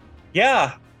 Yeah.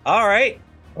 All right.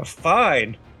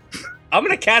 Fine. I'm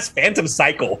gonna cast Phantom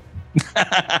Cycle.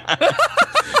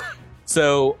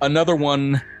 So another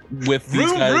one with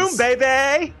these guys room,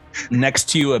 baby. next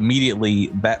to you immediately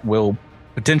that will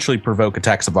potentially provoke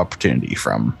attacks of opportunity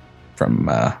from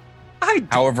I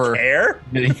don't care.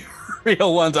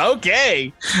 Real ones.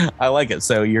 Okay, I like it.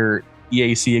 So your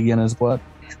EAC again is what?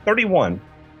 31.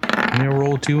 And you'll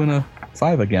roll 2 and a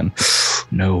 5 again.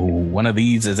 No, one of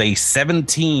these is a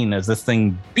 17 as this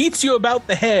thing beats you about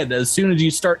the head as soon as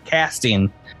you start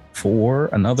casting for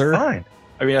another. Fine.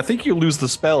 I mean, I think you lose the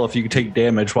spell if you take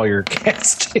damage while you're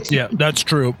casting. Yeah, that's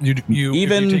true. You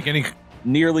Even if you take any.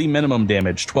 Nearly minimum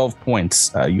damage, 12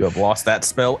 points. You have lost that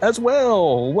spell as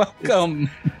well.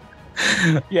 Welcome.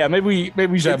 Yeah, maybe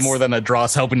we should have more than a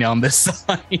Dross helping you on this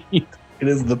side. It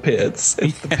is the pits.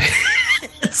 It's the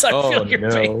pits. I feel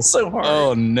your pain so hard.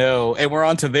 Oh no. And we're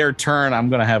on to their turn. I'm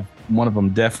going to have one of them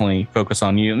definitely focus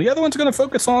on you. And the other one's going to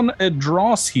focus on a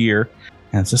Dross here.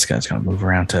 And this guy's going to move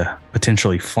around to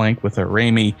potentially flank with a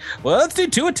Raimi. Well, let's do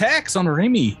 2 attacks on a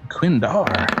Raimi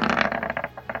Quindar.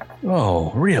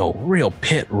 Oh, real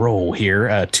pit roll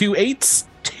here. 2 8s,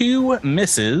 2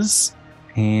 misses,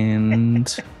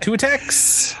 and 2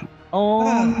 attacks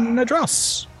on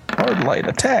Nadros. hard light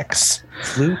attacks.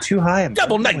 Flew too high. And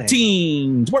Double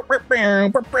 19s.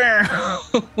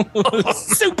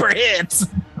 Super hits.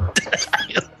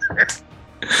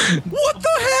 What the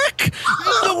heck?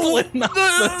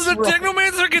 The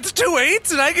Technomancer gets 2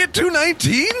 8s and I get 2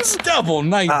 19s? Double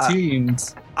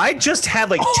 19s. I just had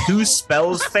like 2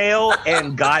 spells fail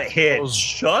and got hit.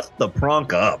 Shut the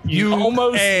prunk up. You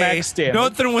almost maxed it.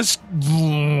 Nothing was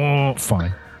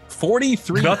fine.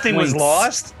 43 Nothing was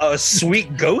lost. A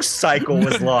sweet ghost cycle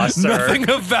was lost, sir. Nothing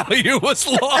of value was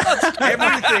lost.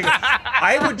 Everything.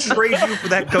 I would trade you for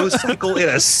that ghost cycle in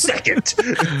a second.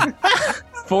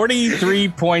 43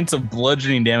 points of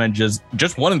bludgeoning damage is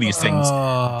just one of these things.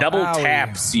 Double owie.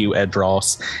 taps you,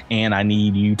 Edros, and I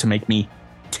need you to make me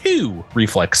 2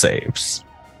 reflex saves.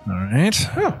 All right.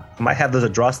 I might have those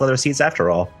Dross leather seats after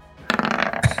all.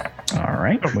 All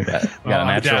right. We got a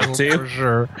natural 2. For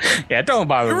sure. Yeah, don't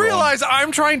bother You rolling. realize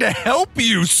I'm trying to help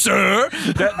you, sir.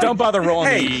 Don't bother rolling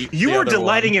Hey, the you the were other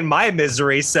delighting one. in my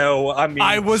misery, so I mean,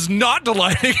 I was not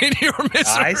delighting in your misery.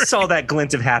 I saw that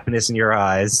glint of happiness in your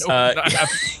eyes.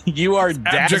 You are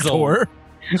Abject dazzled. horror.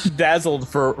 Dazzled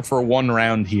for one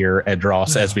round here,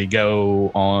 Edros, as we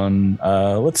go on.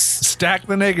 Let's Stack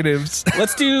the negatives.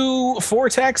 let's do 4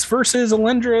 attacks versus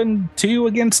Alindra and 2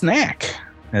 against Knack.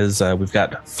 As we've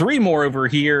got 3 more over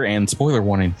here, and spoiler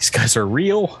warning, these guys are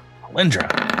real.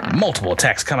 Alindra, multiple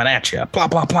attacks coming at you. Plow,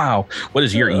 plow, plow. What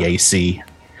is your EAC?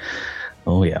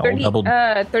 Oh yeah, 30, double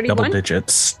 31.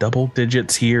 digits. Double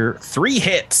digits here. 3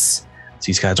 hits.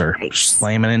 These guys are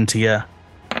slamming into you.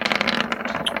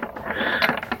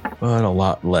 But a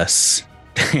lot less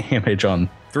damage on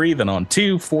 3 than on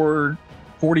 2 for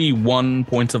 41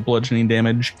 points of bludgeoning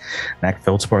damage. Knack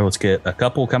Feldspar, let's get a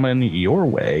couple coming your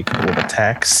way. Couple of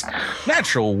attacks.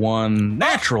 Natural 1,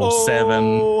 natural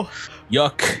 7.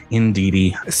 Yuck,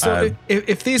 indeedy. So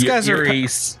if these guys your are,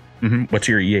 EAC, what's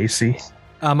your EAC?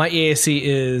 my EAC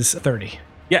is 30.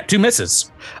 Yeah, 2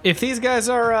 misses. If these guys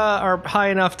are high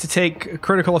enough to take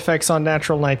critical effects on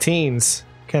natural 19s,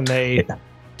 can they?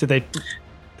 Do they?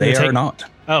 They take- are not.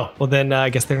 Oh, well then I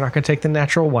guess they're not going to take the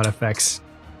natural 1 effects.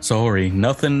 Sorry,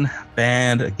 nothing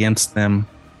bad against them.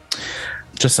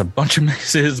 Just a bunch of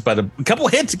misses, but a couple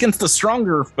hits against the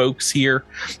stronger folks here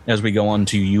as we go on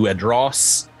to you,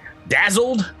 Edros.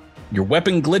 Dazzled, your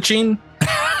weapon glitching,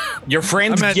 your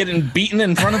friends getting beaten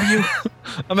in front of you.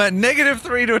 I'm at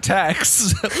 -3 to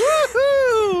attacks.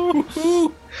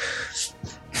 Woohoo!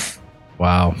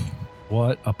 Wow.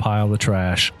 What a pile of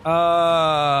trash.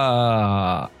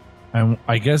 I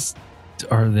guess,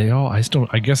 are they all? I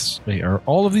guess they are.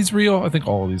 All of these real? I think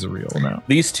all of these are real now.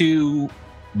 These 2,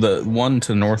 the one to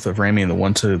the north of Rami and the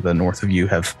one to the north of you,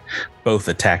 have both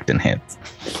attacked and hit.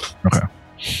 Okay.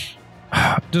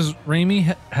 Does Rami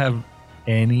have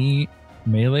any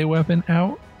melee weapon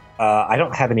out? I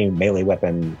don't have any melee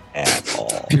weapon at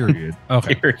all. Period.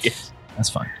 Okay. Period. That's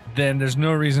fine. Then there's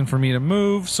no reason for me to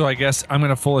move, so I guess I'm going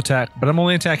to full attack, but I'm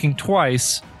only attacking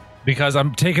twice because I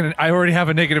already have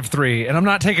a -3, and I'm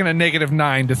not taking a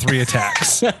 -9 to 3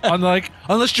 attacks. Unless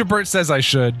Jabert says I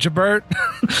should. Jabert?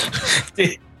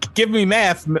 Give me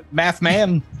math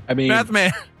man. I mean, Math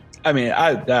man. I mean,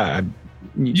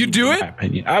 You do in it? my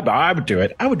opinion, I would do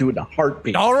it. I would do it in a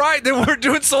heartbeat. All right, then we're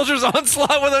doing Soldier's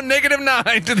Onslaught with a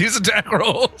 -9 to these attack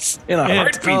rolls. In a Int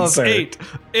heartbeat, of sir. 8.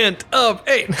 Int of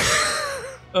 8.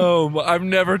 Oh, I've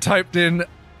never typed in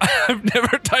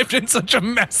such a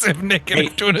massive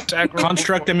negative to an attack roll.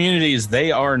 Construct immunities,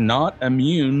 they are not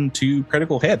immune to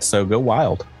critical hits, so go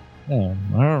wild. Oh,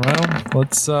 all right.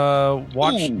 Let's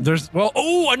watch.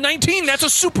 Ooh. A 19. That's a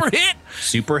super hit.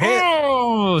 Super hit.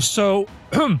 Oh, so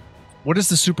what is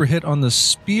the super hit on the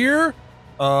spear?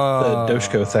 The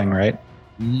Doshko thing, right?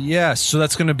 Yes. So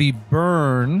that's going to be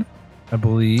burn, I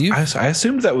believe. I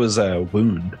assumed that was a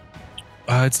wound.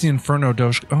 It's the Inferno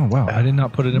Doshko. Oh, wow. I did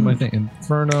not put it in my thing.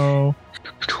 Inferno.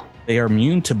 They are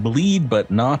immune to bleed,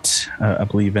 but not, I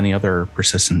believe, any other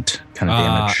persistent kind of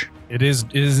damage. It is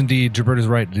indeed. Jabert is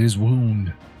right. It is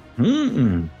wound.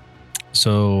 Mm-mm.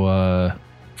 So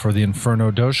for the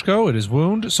Inferno Doshko, it is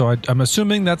wound. So I'm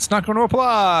assuming that's not going to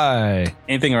apply.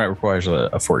 Anything that requires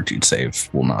a fortitude save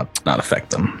will not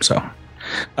affect them. So,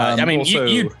 I mean, also-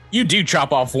 you do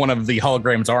chop off one of the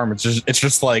hologram's arm. It's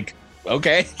just like,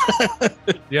 okay.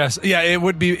 Yes. Yeah. It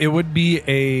would be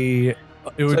an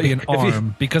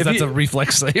arm because that's a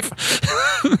reflex save.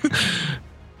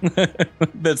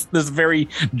 this very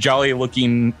jolly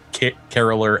looking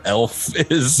caroler elf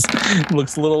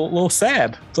looks a little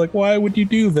sad. It's like, why would you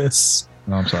do this?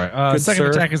 No, I'm sorry. Good Second sir.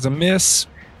 attack is a miss.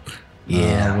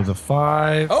 Yeah. With a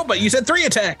 5. Oh, but you said 3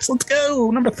 attacks. Let's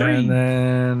go. Number 3. And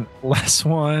then last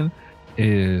one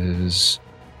is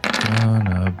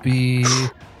Gonna be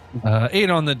 8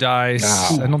 on the dice.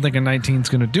 Wow. I don't think a 19's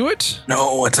gonna do it.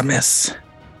 No, it's a miss.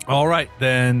 All right,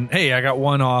 then. Hey, I got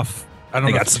one off. I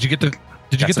don't know. Did you get the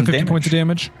 50 damage. points of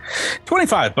damage?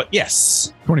 25, but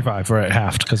yes. 25, right?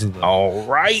 Halved because of the. All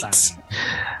right.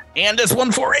 And it's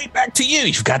 148 back to you.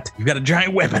 You've got a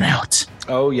giant weapon out.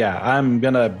 Oh yeah, I'm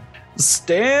gonna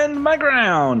stand my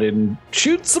ground and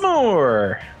shoot some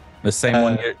more. The same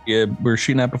one you were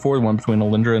shooting at before, the one between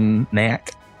Alindra and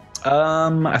Knack.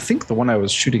 I think the one I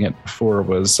was shooting at before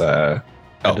was I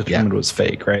determined was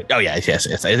fake, right? Oh yeah, yes.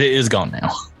 It is gone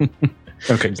now.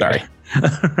 Okay, Sorry. All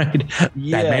right.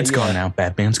 Yeah, Batman's gone now.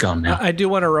 Batman's gone now. I do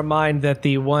want to remind that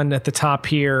the one at the top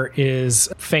here is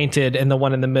fainted, and the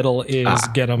one in the middle is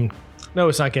get him. No,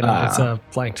 it's not get him. It's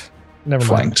flanked. Never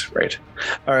mind. Flanked, right?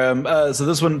 All right. So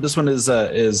this one is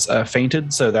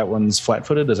fainted. So that one's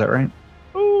flat-footed. Is that right?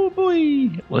 Oh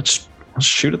boy. Let's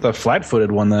shoot at the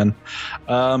flat-footed one then.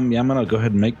 Yeah, I'm gonna go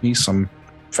ahead and make me some.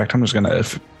 In fact, I'm just gonna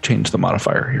change the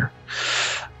modifier here.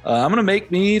 I'm gonna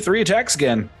make me 3 attacks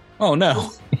again. Oh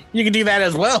no. You can do that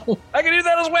as well. I can do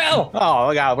that as well.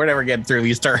 Oh god, we're never getting through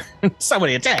these turns. So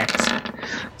many attacks.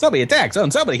 So many attacks. Oh,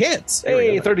 and so many hits.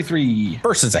 Hey, 33.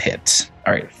 First is a hit.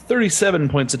 All right, 37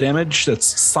 points of damage. That's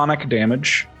sonic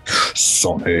damage.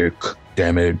 Sonic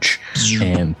damage.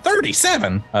 And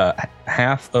 37.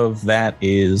 Half of that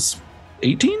is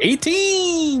 18?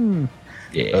 18.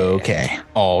 Yeah. Okay.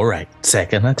 All right.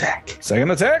 Second attack.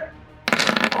 Second attack.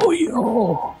 Oh yeah.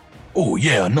 Oh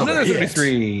yeah. Another hit.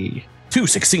 33. 2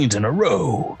 16s in a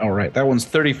row. All right, that one's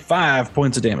 35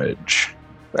 points of damage.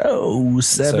 Oh,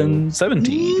 17.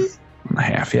 17 and a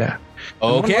half, yeah.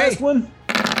 And Okay. one.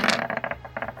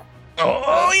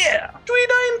 Oh yeah.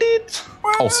 29 did.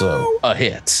 Also a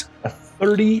hit.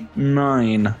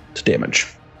 39 to damage.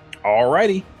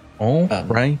 Alrighty.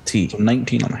 Alrighty. So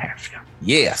 19 and a half, yeah.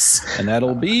 Yes. And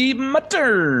that'll be my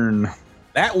turn.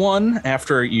 That one,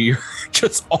 after you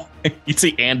you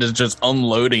see Anda's just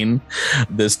unloading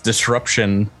this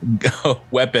disruption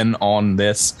weapon on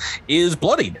this, is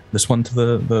bloodied. This one to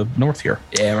the north here.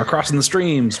 Yeah, we're crossing the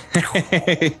streams.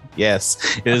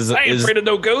 Yes. Is I ain't afraid of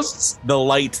no ghosts.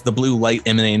 the blue light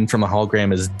emanating from the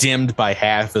hologram is dimmed by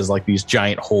half as like these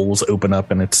giant holes open up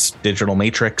in its digital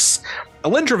matrix.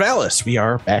 Alindra Vallis, we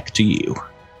are back to you.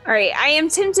 All right, I am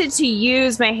tempted to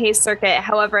use my haste circuit.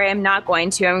 However, I am not going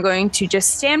to. I'm going to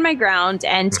just stand my ground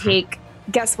and take,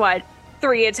 guess what,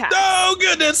 3 attacks. Oh,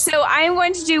 goodness. So I am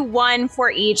going to do 1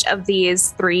 for each of these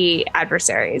 3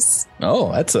 adversaries.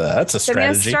 Oh, that's a So I'm going to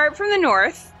strategy. start from the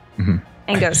north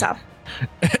and go south.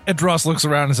 And Ross looks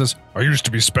around and says, I used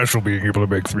to be special being able to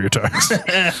make 3 attacks.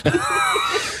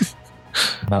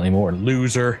 Not anymore,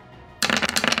 loser.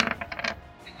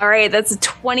 All right, that's a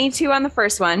 22 on the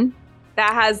first one.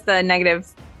 That has the negative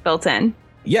built in.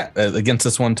 Yeah, against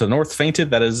this one to the north, fainted.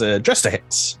 That is just a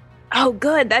hit. Oh,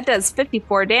 good. That does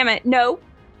 54 damage. No,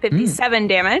 57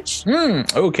 damage.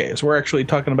 Okay, so we're actually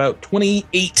talking about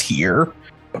 28 here.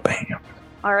 Bam.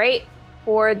 All right.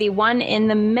 For the one in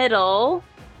the middle,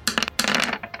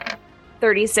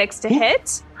 36 to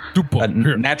hit. A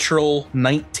natural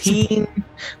 19.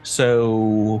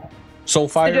 So,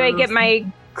 Soulfire. So do I get my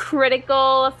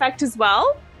critical effect as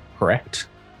well? Correct.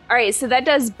 All right, so that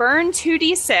does burn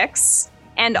 2d6,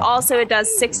 and also it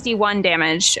does 61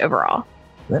 damage overall.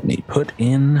 Let me put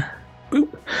in the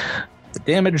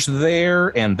damage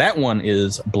there, and that one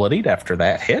is bloodied after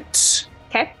that hit.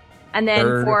 Okay. And then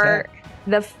Third for attack.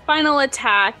 the final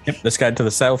attack, Yep, this guy to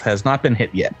the south has not been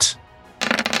hit yet.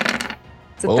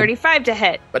 it's a 35 to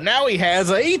hit, But now he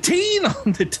has 18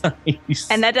 on the dice.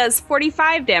 and that does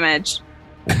 45 damage.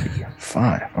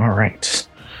 5. All right.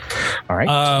 All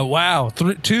right. Wow.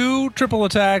 2 triple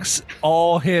attacks,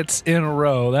 all hits in a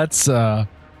row. That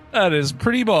is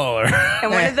pretty baller.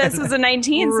 And one of this was a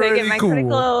 19, so I get my Pretty cool.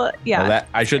 critical. Yeah. Well, that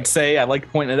I should say, I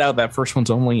like pointing it out, that first one's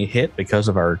only a hit because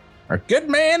of our good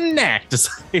man Knack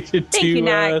decided Thank you,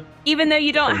 Knack. Even though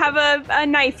you don't have a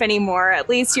knife anymore, at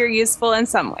least you're useful in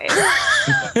some ways.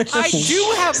 I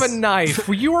do have a knife.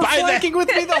 You were By flanking with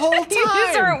me the whole You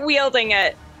just time. aren't wielding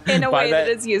it in a By way that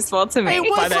that- is useful to me. It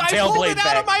was, By that I tail pulled blade it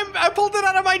out of I pulled it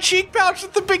out of my cheek pouch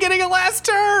at the beginning of last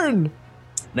turn.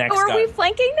 Next Oh, are we guy.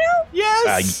 flanking now?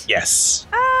 Yes. Yes.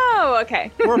 Oh,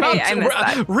 okay. We're about Hey, I missed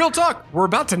that. real talk. We're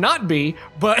about to not be,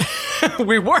 but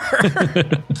we were.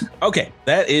 Okay,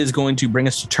 that is going to bring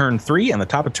us to turn 3. On the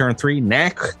top of turn 3,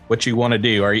 Knack, what you want to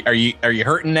do? Are you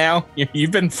hurting now?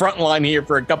 You've been frontline here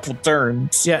for a couple of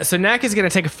turns. Yeah. So Knack is going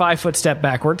to take a 5-foot step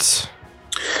backwards.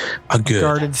 A good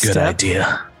Guarded step.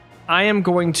 idea. I am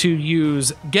going to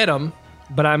use Get 'em,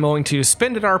 but I'm going to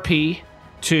spend an RP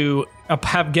to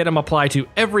get them apply to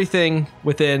everything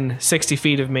within 60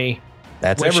 feet of me.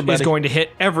 That's which everybody. is going to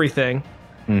hit everything.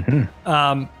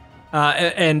 Mm-hmm.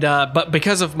 But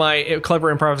because of my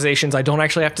clever improvisations, I don't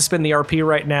actually have to spend the RP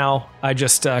right now. I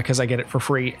just because I get it for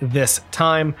free this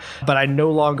time. But I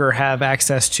no longer have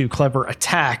access to clever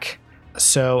attack,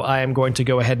 so I am going to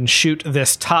go ahead and shoot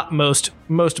this topmost,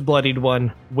 most bloodied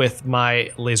one with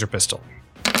my laser pistol.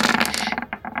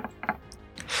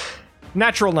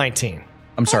 Natural 19.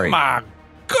 I'm sorry. My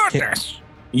goodness.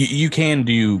 You can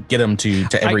get them to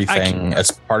everything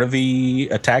as part of the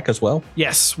attack as well.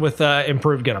 Yes, with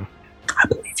improved get 'em. I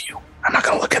believe you. I'm not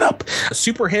going to look it up.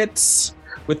 Super hits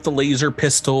with the laser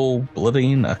pistol,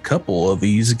 blooding a couple of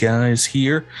these guys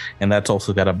here. And that's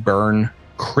also got a burn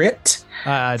crit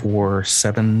for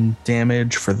 7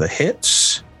 damage for the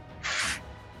hits.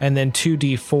 And then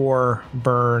 2d4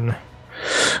 burn.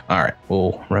 All right.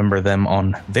 We'll remember them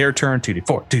on their turn.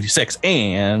 2d4, 2d6.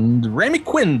 And Remy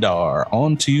Quindar,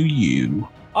 on to you.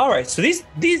 All right. So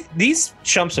these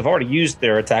chumps have already used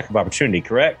their attack of opportunity,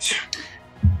 correct?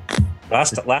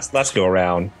 Last go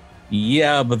around.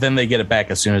 Yeah, but then they get it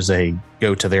back as soon as they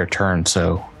go to their turn.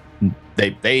 So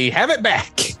they have it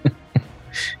back.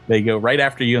 They go right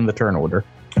after you in the turn order.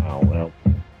 Oh, well.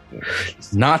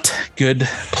 Not good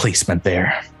placement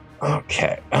there.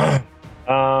 Okay.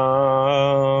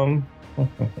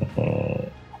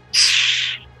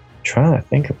 Trying to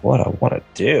think of what I want to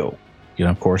do. You can,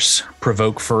 of course,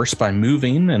 provoke first by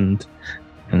moving and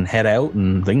head out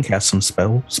and then cast some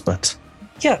spells, but...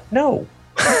 Yeah, no.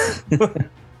 I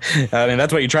mean,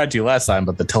 that's what you tried to last time,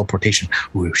 but the teleportation,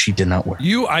 ooh, she did not work.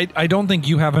 I don't think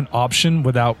you have an option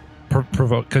without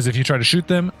provoke, because if you try to shoot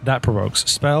them, that provokes.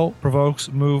 Spell provokes,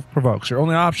 move provokes. Your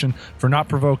only option for not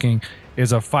provoking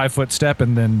is a 5-foot step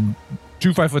and then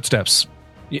 2 5-foot steps.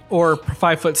 Or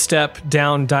 5-foot step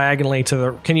down diagonally to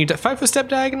the... Can you 5-foot step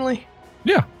diagonally?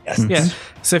 Yeah. Yes. Yeah.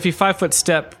 So if you 5-foot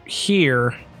step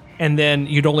here, and then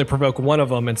you'd only provoke one of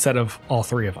them instead of all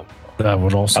 3 of them. That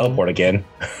would also... Teleport again.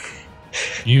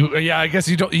 I guess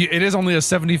you don't... it is only a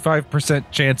 75%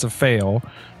 chance of fail.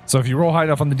 So if you roll high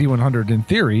enough on the D100, in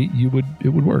theory, it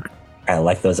would work. I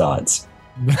like those odds.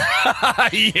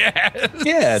 Yes.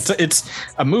 Yeah, it's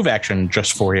a move action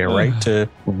just for you, right?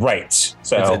 Right.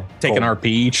 So take an RP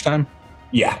each time?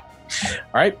 Yeah.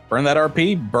 All right, burn that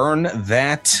RP, burn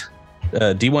that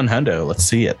D1 hundo. Let's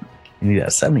see it. You need a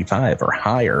 75 or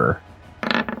higher.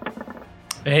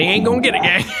 Hey, ain't gonna get it,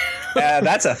 gang.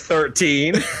 That's a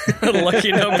 13.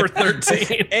 Lucky number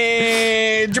 13.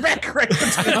 And you're back right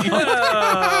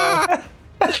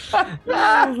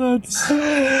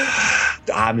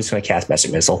I'm just going to cast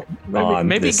Magic Missile.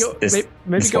 Maybe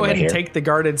go ahead and take the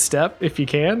guarded step if you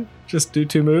can. Just do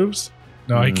 2 moves.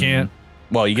 No, he can't.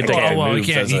 Well, you can take two moves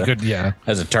he can't. He could, yeah.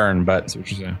 as a turn, but That's what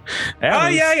you're saying.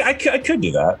 Yeah, I could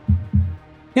do that.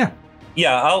 Yeah.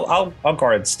 Yeah, I'll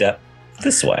guard step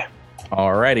this way.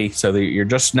 Alrighty, so you're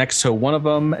just next to one of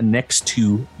them, next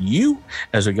to you.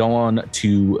 As we go on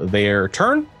to their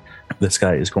turn, this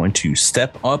guy is going to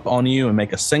step up on you and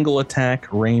make a single attack.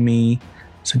 Raimi,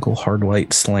 single hard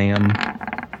light slam.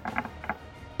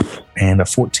 And a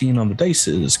 14 on the dice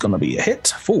is going to be a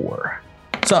hit for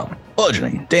some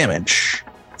bludgeoning damage.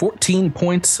 14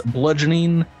 points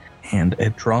bludgeoning, and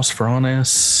it draws for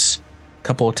honest.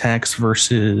 Couple attacks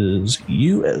versus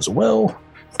you as well.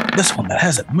 This one that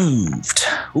hasn't moved.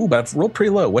 Ooh, but I've rolled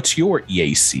pretty low. What's your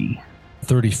EAC?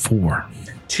 34.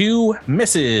 2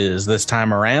 misses this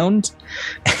time around.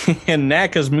 And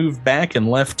Knack has moved back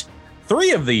and left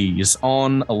 3 of these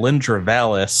on Alindra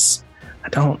Valis. I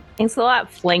don't... Thanks a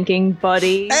lot, flanking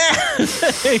buddy.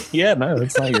 Yeah, no,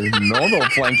 that's not your normal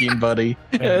flanking buddy.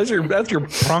 Yeah, that's your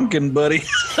prunking buddy.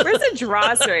 Where's the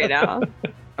dross right now?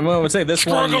 I'm going to say this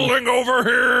Struggling over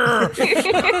here.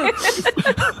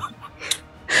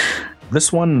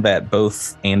 This one that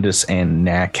both Andis and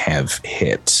Knack have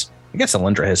hit. I guess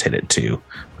Alindra has hit it too.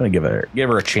 I'm going to give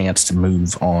her a chance to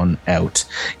move on out.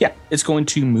 Yeah, it's going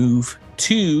to move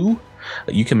to...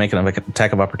 You can make an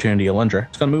attack of opportunity, Alindra.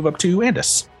 It's going to move up to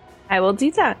Andis. I will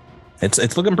do that.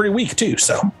 It's looking pretty weak too,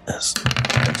 so it's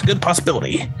a good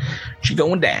possibility. She's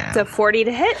going down. It's a 40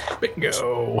 to hit.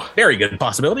 Bingo. Very good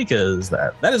possibility, because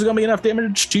that is going to be enough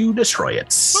damage to destroy it.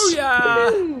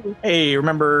 Booyah. Hey,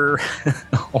 remember,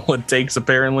 all it takes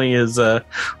apparently is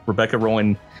Rebecca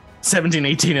rolling 17,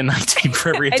 18, and 19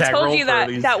 for every attack roll. I told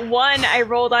you that one I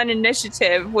rolled on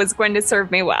initiative was going to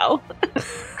serve me well.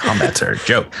 Combat's are a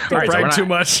joke. All right, so we're Brag not, too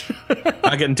much.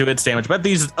 not getting to its damage, but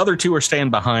these other 2 are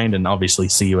staying behind and obviously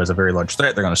see you as a very large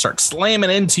threat. They're going to start slamming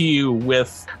into you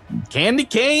with candy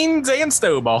canes and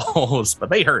snowballs, but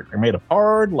they hurt. They're made of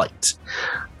hard light.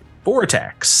 4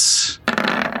 attacks.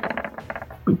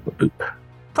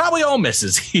 probably all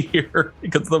misses here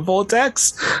because of the full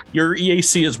attacks. Your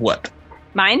EAC is what?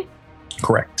 Mine?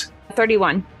 Correct.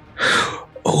 31.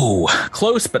 Oh,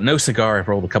 close, but no cigar. I've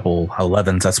rolled a couple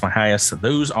 11s. That's my highest.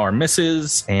 Those are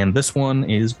misses. And this one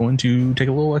is going to take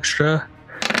a little extra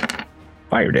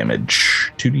fire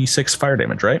damage. 2d6 fire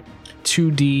damage, right?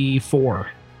 2d4.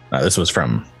 This was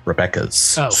from Rebecca's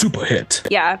super hit.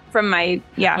 Yeah, from my,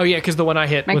 Oh, yeah, because the one I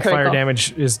hit with critical. fire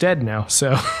damage is dead now,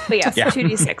 so. But yes, Yeah.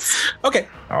 2d6. Okay.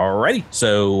 Alrighty.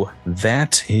 So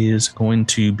that is going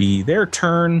to be their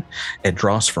turn.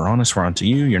 Edros, Veronis, we're on to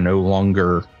you. You're no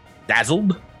longer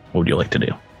dazzled. What would you like to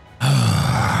do?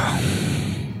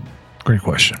 Great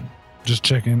question. Just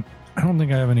checking. I don't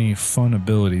think I have any fun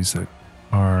abilities that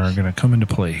are going to come into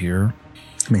play here.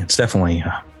 I mean, it's definitely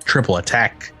a triple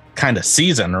attack kind of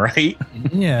season, right?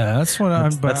 Yeah, that's what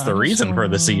That's the reason for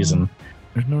the season.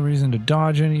 There's no reason to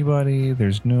dodge anybody.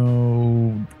 There's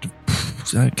no.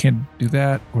 I can't do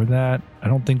that or that. I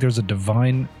don't think there's a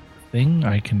divine thing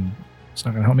I can. It's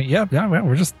not going to help me. Yeah.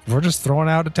 We're just throwing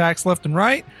out attacks left and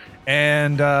right,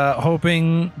 and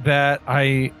hoping that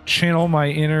I channel my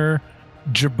inner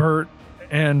Jabert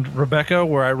and Rebecca,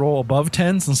 where I roll above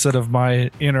 10s instead of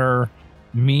my inner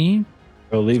me.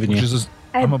 I believe in you.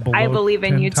 I'm a below I believe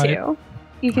in 10 you type. too.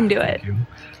 You can do it.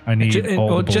 I need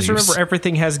all the just beliefs. remember,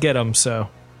 everything has get 'em, so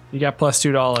you got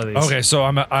 +2 to all of these. Okay, so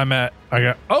I got.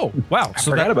 Oh wow! I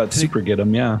So forgot that about super get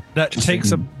 'em. Yeah. that Just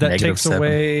takes -7.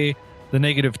 away the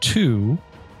 -2.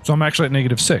 So I'm actually at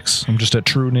 -6. I'm just at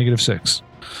true -6.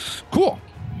 Cool.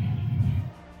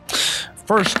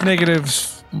 First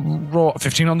negative roll,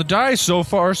 15 on the die. So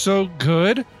far, so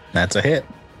good. That's a hit.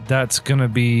 That's gonna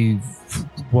be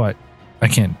what? I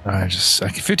can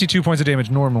 52 points of damage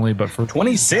normally, but for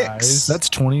 26. guys, that's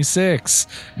 26.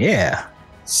 Yeah.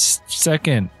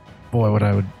 Second, boy, what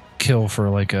I would kill for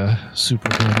like a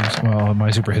super hit. Well,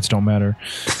 my super hits don't matter.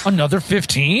 Another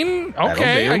 15? That'll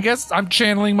Okay, do. I guess I'm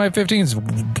channeling my 15s.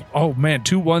 Oh man,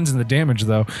 2 1s in the damage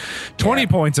though. 20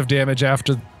 points of damage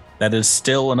after. That is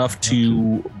still enough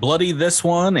to bloody this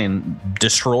one and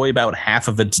destroy about half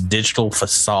of its digital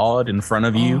facade in front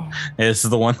of you. Oh. It's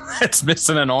the one that's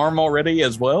missing an arm already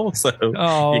as well. So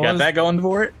Oh, you got that going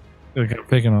for it. Okay,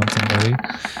 picking on somebody.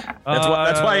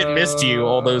 That's why it missed you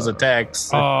all those attacks.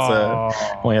 It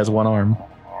only has one arm.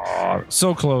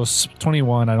 So close.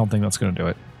 21. I don't think that's going to do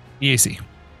it. EAC.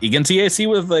 Against EAC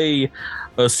with a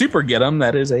super get 'em,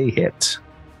 that is a hit.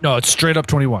 No, it's straight up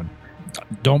 21.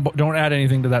 Don't add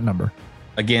anything to that number.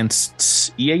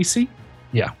 Against EAC?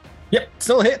 Yeah. Yep,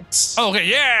 still hits. Okay,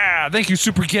 yeah. Thank you,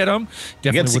 Super Get 'em. Definitely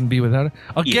Against wouldn't be without it.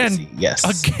 Again, EAC,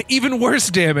 yes. even worse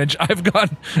damage. I've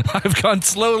gone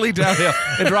slowly downhill,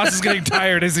 and Ross is getting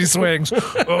tired as he swings. Is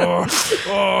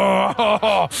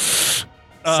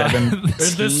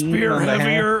this spear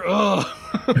heavier?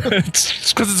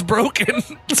 It's because it's broken.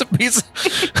 It's a piece.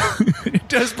 It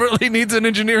desperately needs an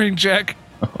engineering check.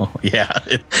 Oh, yeah,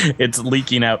 it's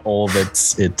leaking out all of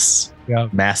its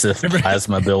massive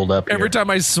plasma buildup. Every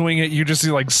time I swing it, you just see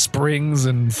like springs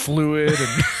and fluid.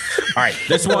 And All right,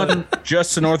 this one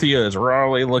just to north of you is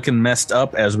really looking messed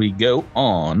up as we go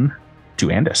on to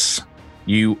Andis.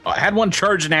 You had one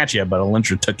charging at you, but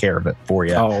Alintra took care of it for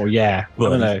you. Oh yeah.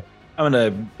 Well, I'm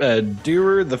gonna do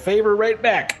her the favor right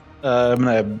back. I'm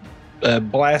gonna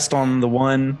blast on the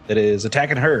one that is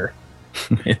attacking her.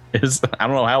 It is, I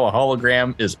don't know how a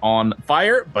hologram is on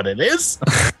fire, but it is.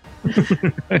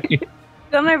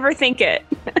 Don't overthink it.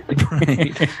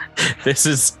 Right. This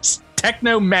is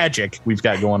techno magic we've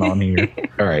got going on here.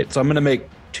 All right, so I'm gonna make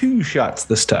 2 shots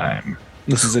this time.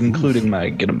 This is including my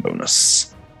get 'em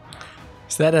bonus.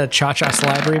 Is that a Cha-Cha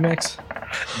Slide remix?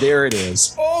 There it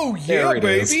is. Oh There it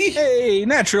is. Hey,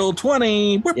 natural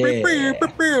 20. Yeah.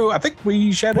 I think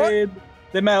we shouted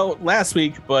them out last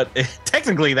week, but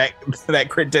technically that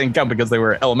crit didn't count because they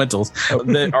were elementals.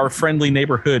 Our friendly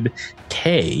neighborhood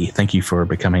K, thank you for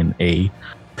becoming a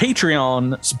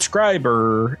Patreon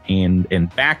subscriber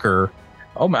and backer.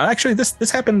 Oh, actually,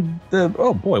 this happened.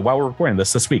 Oh boy, while we're recording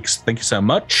this week. So thank you so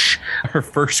much. Our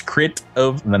first crit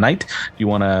of the night. Do you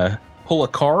want to pull a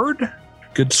card,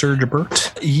 good Sir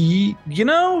Jabert?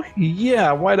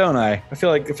 Yeah. Why don't I? I feel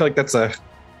like that's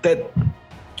that.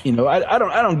 I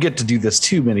don't get to do this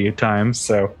too many times,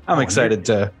 so I'm excited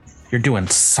to. You're doing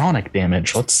sonic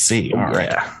damage. Let's see. All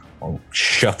right. Yeah. I'll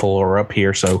shuffle her up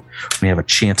here so we have a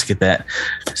chance to get that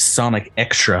sonic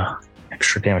extra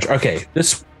damage. Okay,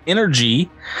 this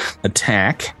energy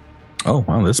attack. Oh,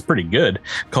 wow, this is pretty good.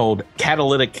 Called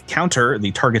Catalytic Counter. The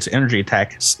target's energy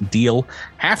attacks deal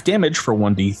half damage for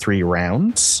 1d3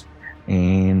 rounds.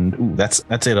 And that's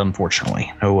it,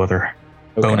 unfortunately. No other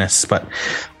bonus. But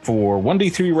for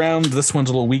 1d3 round, this one's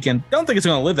a little weakened. Don't think it's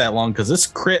going to live that long because this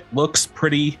crit looks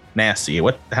pretty nasty.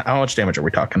 How much damage are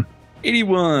we talking?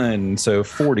 81, so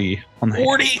 40 on the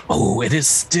 40. Oh, it is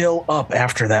still up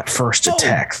after that first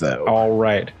attack, though. All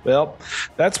right. Well,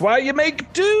 that's why you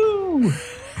make do.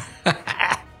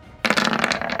 I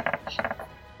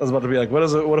was about to be like, what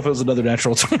if it was another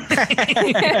natural 20?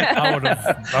 I would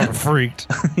have freaked.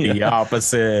 The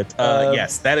opposite.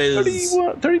 Yes, that is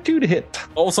 32 to hit.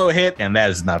 also a hit, and that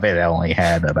is not it. I only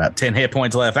had about 10 hit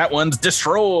points left. That one's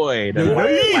destroyed.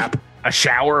 Whap. A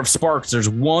shower of sparks. There's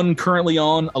one currently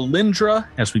on Alindra.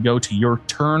 As we go to your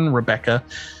turn, Rebecca.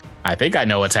 I think I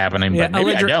know what's happening, but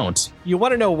maybe I don't. You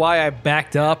want to know why I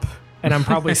backed up and I'm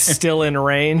probably still in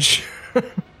range?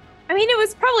 I mean, it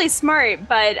was probably smart,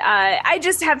 but I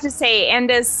just have to say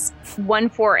Andis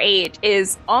 148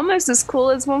 is almost as cool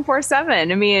as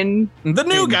 147. I mean, The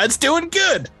new guy's doing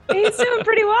good. he's doing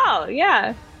pretty well.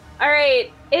 Yeah. All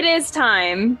right. It is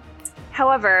time.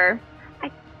 However,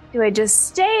 do I just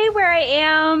stay where I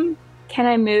am? Can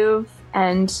I move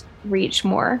and reach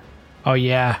more? Oh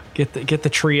yeah, get the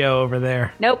trio over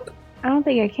there. Nope. I don't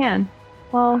think I can.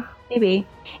 Well, maybe.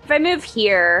 If I move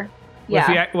here,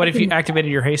 What if you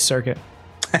activated your haste circuit?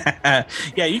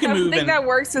 Yeah, you can I don't move think in. that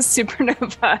works with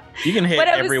Supernova. You can hit But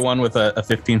I was- everyone with a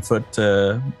 15-foot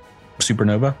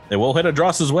supernova. It will hit a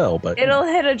Dross as well, but It'll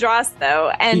hit a Dross though,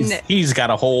 and he's got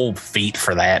a whole feat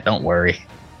for that. Don't worry.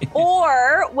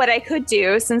 or what I could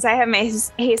do, since I have my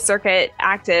haste circuit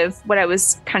active, what I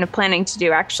was kind of planning to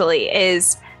do actually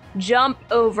is jump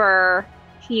over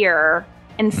here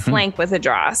and flank with a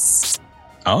Dross.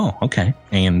 Oh, okay.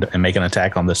 And make an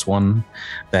attack on this one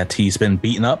that he's been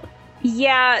beaten up.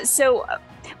 Yeah, so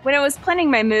when I was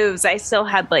planning my moves, I still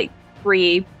had like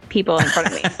 3 people in front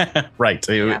of me. Right.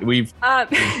 So Yeah. we've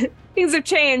Things have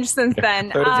changed since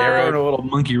then. Throwing a little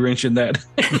monkey wrench in that.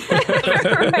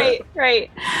 right.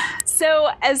 So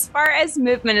as far as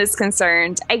movement is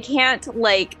concerned, I can't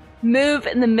like move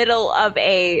in the middle of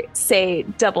a, say,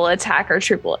 double attack or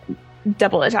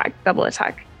double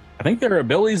attack. I think there are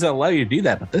abilities that allow you to do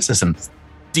that, but this isn't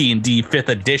D&D 5th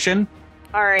edition.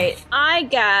 All right, I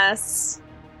guess.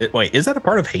 Wait, is that a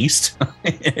part of haste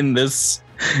in this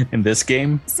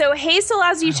game? So haste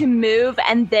allows you to move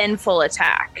and then full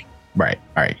attack. Right.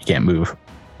 All right. You can't move.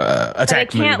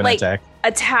 Attack, move, and attack.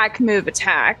 Attack, move,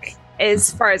 attack,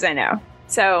 as far as I know.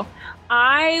 So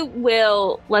I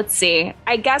will, let's see.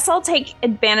 I guess I'll take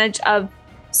advantage of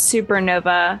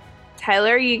Supernova.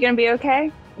 Tyler, are you going to be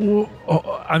okay?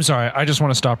 Oh, I'm sorry. I just want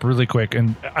to stop really quick,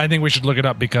 and I think we should look it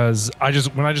up because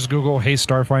when I just Google Haste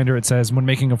Starfinder, it says when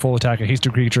making a full attack, a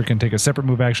hasted creature can take a separate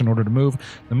move action in order to move.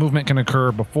 The movement can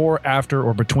occur before, after,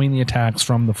 or between the attacks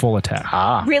from the full attack.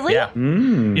 Ah, Really? Yeah.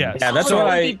 Yes. Yeah, that's Oh, what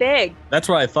that would be big. That's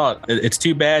what I thought. It's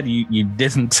too bad you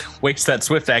didn't waste that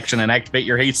swift action and activate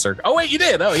your haste circuit. Oh wait, you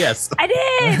did. Oh yes. I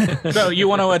did. So you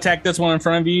want to attack this one in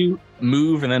front of you,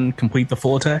 move, and then complete the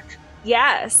full attack?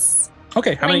 Yes.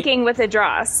 Okay. How many? Flanking with a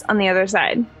Dross on the other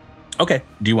side. Okay.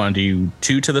 Do you want to do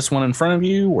 2 to this one in front of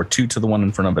you, or 2 to the one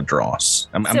in front of a Dross?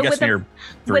 I'm So guessing you're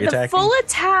 3 With attacking. a full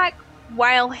attack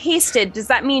while hasted, does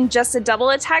that mean just a double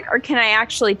attack, or can I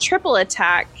actually triple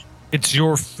attack, It's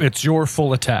your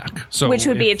full attack. So which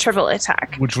would be a triple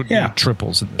attack? which would Yeah. be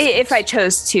triples in this. If I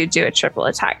chose to do a triple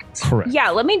attack. Correct.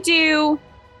 Yeah, let me do.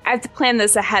 I have to plan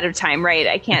this ahead of time, right?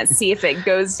 I can't see if it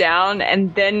goes down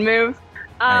and then move.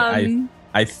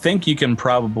 I think you can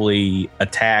probably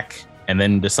attack and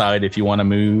then decide if you want to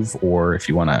move or if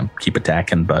you want to keep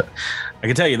attacking. But I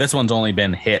can tell you this one's only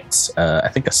been hit, I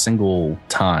think, a single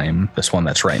time. This one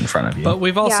that's right in front of you. But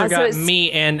we've also Yeah, so got it's-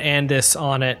 me and Andis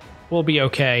on it. We'll be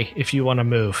okay if you want to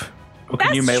move. Oh,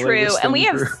 can you That's melee true. this And we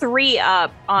thing, have or- 3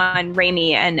 up on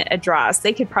Raimi and Adras.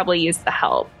 They could probably use the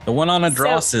help. The one on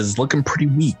Adros is looking pretty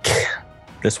weak.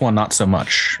 This one, not so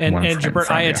much. And One in Jabert,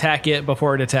 front I of you. attack it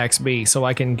before it attacks me, so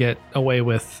I can get away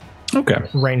with Okay.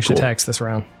 ranged Cool. attacks this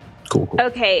round. Cool.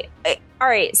 Okay. All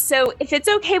right. So if it's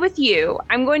okay with you,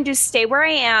 I'm going to stay where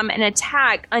I am and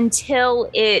attack until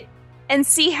it and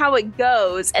see how it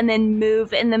goes and then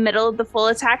move in the middle of the full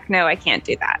attack. No, I can't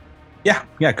do that. Yeah,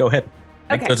 go ahead.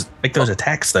 Make Okay. those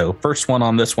attacks, though. First one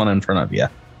on this one in front of you.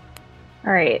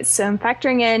 All right. So I'm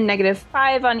factoring in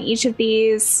 -5 on each of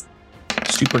these.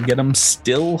 Super get them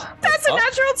still. That's a up.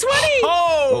 natural 20.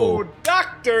 Oh.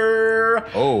 doctor!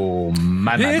 Oh,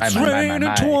 my. It's raining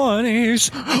 20s.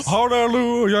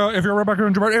 Hallelujah. If you're Rebecca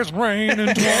and Jabert, it's raining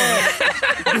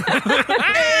 20s.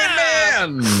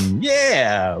 Amen.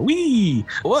 Yeah.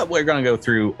 Well, we're going to go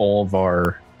through all of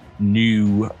our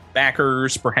new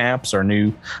backers, perhaps, our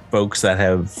new folks that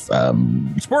have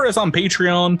supported us on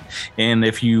Patreon. And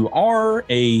if you are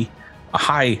a a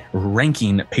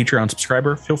high-ranking Patreon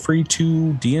subscriber, feel free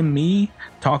to DM me,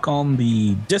 talk on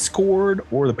the Discord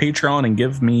or the Patreon, and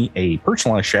give me a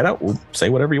personalized shout-out. Or say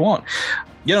whatever you want.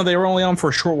 You know, they were only on for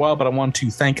a short while, but I want to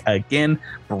thank again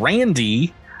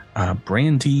Brandy.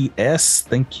 Brandy S,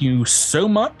 thank you so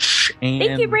much. And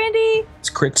Thank you, Brandy. it's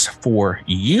crits for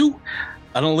you.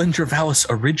 An Alindra Valis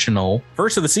original.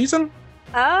 First of the season?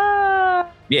 Yeah,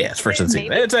 it's first of the season.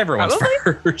 Maybe. It's everyone's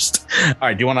first. All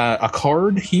right, do you want a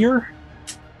card here?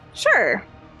 Sure.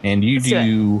 And you Let's do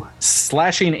do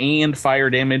slashing and fire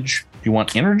damage. Do you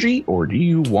want energy or do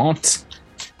you want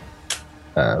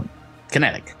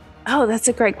kinetic? Oh, that's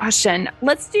a great question.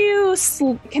 Let's do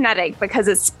kinetic because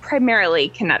it's primarily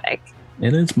kinetic.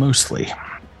 It is mostly.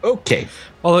 Okay.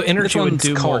 Although energy This would one's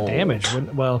do more called- damage.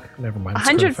 Well, never mind. It's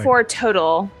 104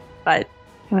 total, but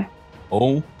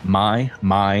Oh my.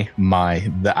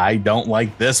 I don't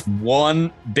like this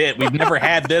one bit. We've never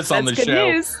had this on the that's good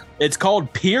show. news. It's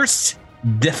called Pierced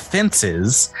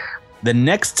Defenses. The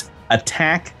next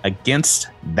attack against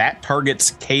that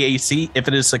target's KAC, if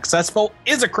it is successful,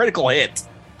 is a critical hit.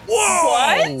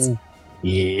 What?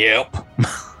 Yep.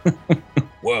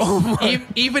 Whoa.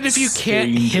 Even if you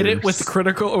can't hit it with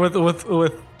critical with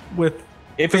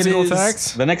If physical it is,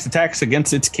 attacks? the next attack's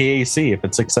against its KAC. If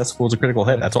it's successful, it's a critical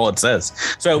hit. That's all it says.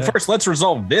 So first, let's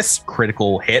resolve this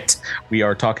critical hit. We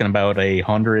are talking about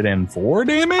 104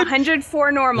 damage.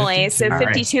 104 normally, 52. so All right.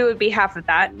 52 would be half of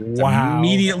that. Wow.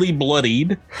 Immediately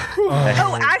bloodied.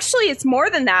 Oh, actually, it's more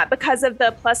than that because of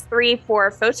the +3 for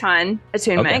photon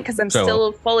attunement, Okay. because I'm So-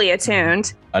 still fully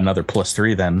attuned. Another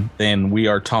 +3 then. Then we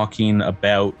are talking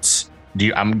about...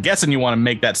 I'm guessing you want to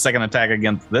make that second attack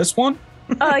against this one?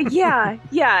 Yeah,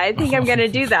 I think I'm gonna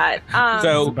do that.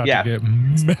 So, About yeah. to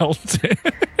get melted.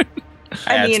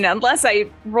 I mean, unless I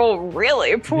roll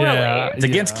really poorly. Yeah. It's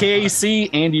against KAC,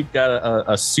 and you've got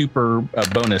a super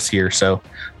bonus here. So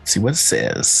let's see what it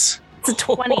says. It's a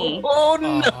 20. Oh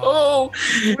no!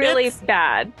 Really It's,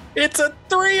 bad. it's a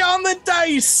 3 on the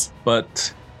dice,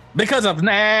 but because of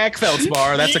Knack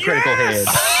Feldspar, that's a critical hit.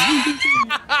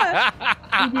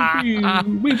 All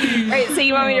right, so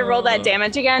you want me to roll that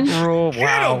damage again? Oh,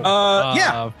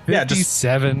 wow. Yeah, just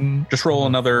 57. Just roll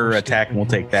another attack, and we'll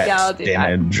take that Yeah, I'll do that.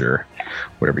 damage or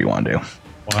whatever you want to do.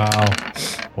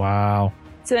 Wow.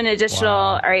 So an additional,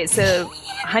 Wow. all right, so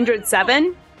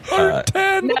 107?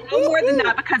 110. No more than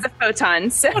that because of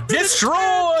photons. So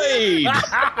Destroyed.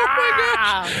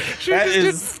 She That just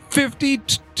is- did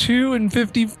 52 and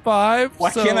 55. Why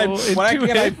so can't I? in Why two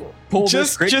can't I hits- pull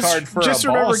this crit card for just a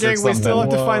remember, boss or gang, we still have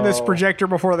something? to find this Whoa. projector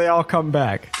before they all come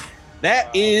back.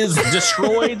 That is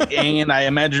destroyed, and I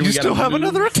imagine You we got still have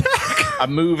another attack. a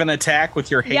move and attack with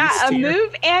your haste. yeah, a here.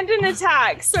 move and an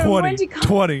attack. So 20, when you come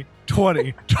 20,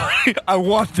 20, 20. I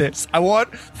want this. I want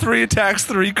 3 attacks,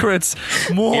 3 crits.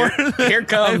 More Here than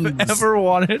comes I've ever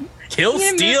wanted. Kill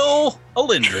Yeah, Steal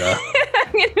Alindra.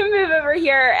 I'm gonna move over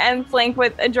here and flank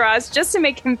with Adras just to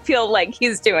make him feel like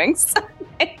he's doing something.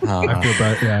 I feel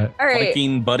bad. Yeah. All right.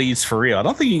 Flanking buddies for real. I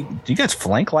don't think do you guys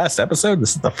flank last episode?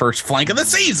 This is the first flank of the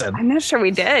season. I'm not sure we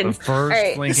did. The first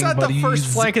right. flanking It's not the first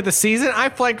buddies. flank of the season. I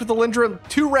flanked with Alindra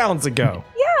 2 rounds ago.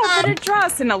 Yeah, but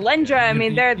Adras and Alindra, I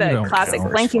mean, they're You the don't classic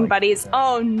count. flanking buddies.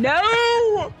 Oh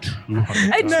no!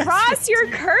 Adras, your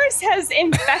curse has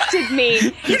infected me.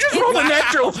 You just rolled a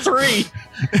natural 3.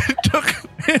 It took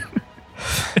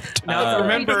Now,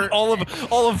 remember all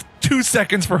of 2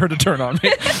 seconds for her to turn on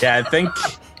me. Yeah,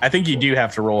 I think you do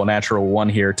have to roll a natural 1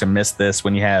 here to miss this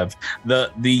when you have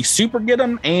the super get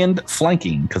 'em and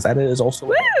flanking, because that is also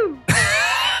Woo!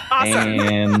 Awesome.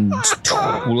 and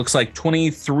looks like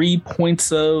 23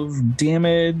 points of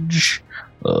damage.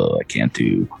 I can't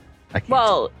do.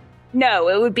 Well, no,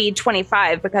 it would be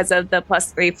 25 because of the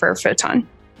 +3 for photon.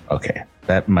 Okay,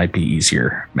 that might be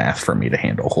easier math for me to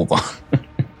handle. Hold on.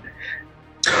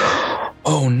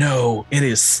 Oh no, it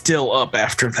is still up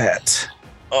after that.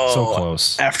 Oh, So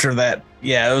close. After that,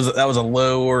 yeah, that was a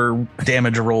lower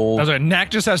damage roll. I was like, Knack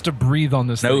just has to breathe on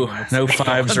this. No, thing. It's- no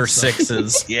 5s or So-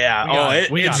 6s. Yeah. We got Oh,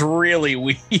 it. We it's got really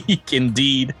weak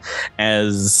indeed.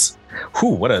 As,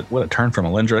 what a turn from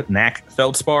Alindra. Knack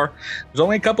Feldspar. There's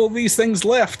only a couple of these things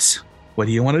left. What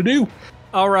do you want to do?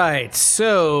 All right,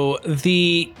 so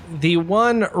the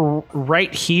one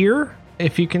right here,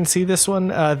 if you can see this one,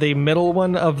 the middle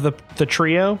one of the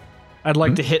trio, I'd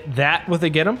like to hit that with a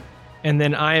get 'em, and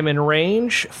then I am in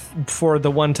range for the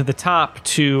one to the top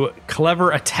to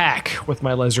clever attack with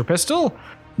my laser pistol.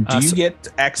 Do you so- get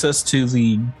access to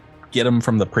the get them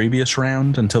from the previous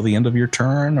round until the end of your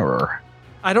turn, or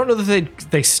I don't know that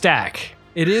they stack.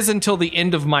 It is until the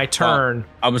end of my turn.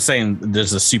 I was saying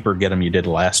there's a super get 'em you did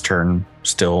last turn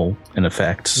still in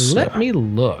effect. So. Let me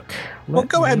look. Well,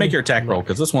 go ahead and make your attack roll,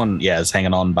 because this one, is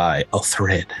hanging on by a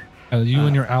thread. You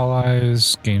and your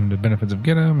allies gain the benefits of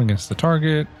get 'em against the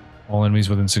target. All enemies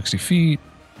within 60 feet.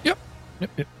 Yep.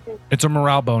 It's a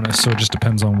morale bonus, so it just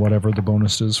depends on whatever the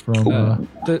bonus is from.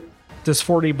 Does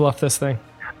 40 bluff this thing?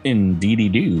 Indeedy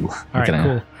do. All right,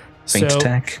 cool. Thanks,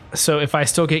 Tech. So if I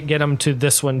still get them to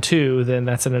this one too, then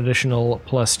that's an additional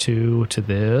 +2 to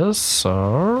this.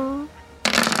 So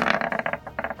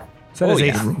that is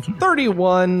a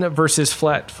 31 versus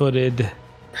flat-footed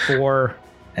 4.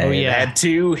 And it had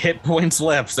 2 hit points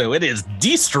left, so it is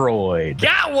destroyed.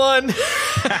 Got one.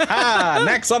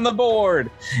 Next on the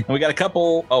board. And we got a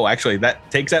couple. Oh, actually,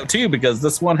 that takes out 2 because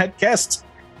this one had cast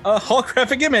a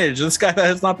holographic image. This guy that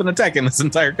has not been attacking this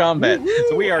entire combat. Woo-hoo.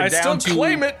 So we are I down still to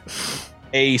claim it.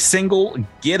 A single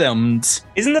get-em'd.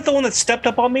 Isn't that the one that stepped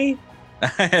up on me?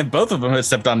 Both of them have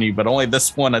stepped on you, but only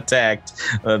this one attacked.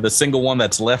 The single one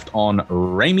that's left on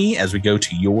Raimi as we go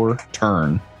to your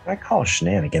turn. I call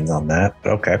shenanigans on that,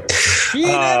 but okay.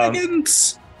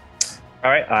 Shenanigans!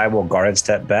 All right, I will guard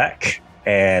step back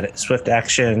and swift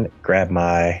action grab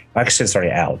my... Actually, it's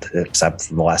already out, except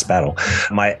from the last battle.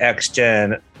 My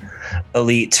X-Gen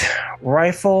Elite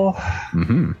Rifle.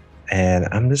 Mm-hmm. And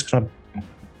I'm just going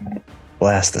to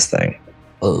blast this thing.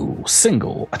 Oh,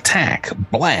 single attack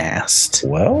blast.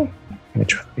 Well, let me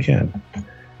try it again.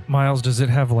 Miles, does it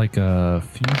have like a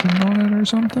fusion on it or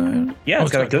something? Yeah,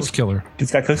 it's got a Ghost Killer.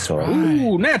 It's got Ghost Killer.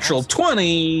 Ooh, natural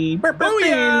 20.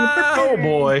 Oh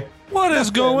boy. What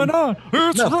is going on?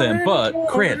 It's Nothing but 20s.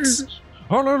 crits.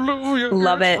 Hallelujah.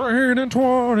 Love it. It's raining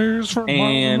 20s for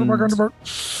And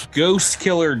Ghost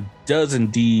Killer does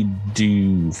indeed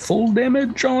do full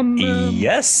damage on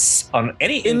Yes, on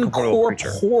any incorporeal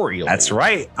creature. incorporeal. That's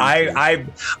right. I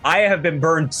have been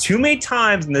burned too many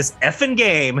times in this effing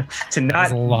game to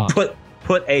That's a lot. not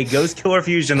put a Ghost Killer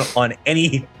fusion on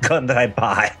any gun that I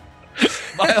buy.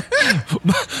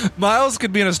 Miles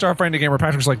could be in a Starfinder game where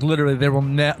Patrick's like, literally,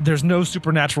 there's no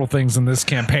supernatural things in this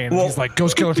campaign. And Well- he's like,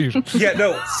 Ghost Killer Fusion. Yeah,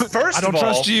 no. First I don't of all,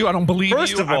 trust you. I don't believe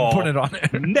first you. of all, I'm putting it on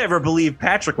it. never believed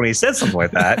Patrick when he said something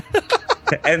like that.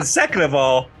 And second of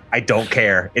all, I don't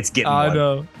care. It's getting I one.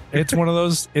 know. It's one of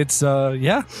those. It's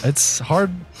it's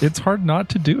hard. It's hard not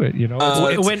to do it. You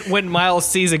know. When Miles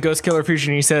sees a Ghost Killer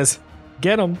fusion, he says,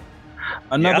 "Get him."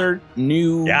 Another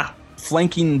new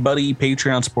flanking buddy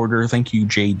Patreon supporter. Thank you,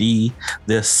 JD.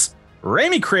 This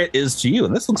Raimi crit is to you,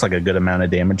 and this looks like a good amount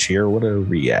of damage here. What are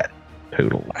we at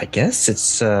total? I guess it's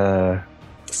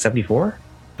 74.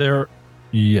 There.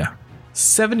 Yeah.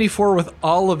 74 with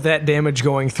all of that damage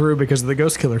going through because of the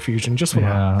Ghost Killer fusion. Just one.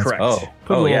 Yeah. Correct.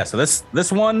 Oh yeah. So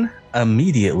this one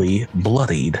immediately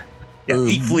bloodied. Yeah,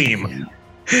 eat Fleam.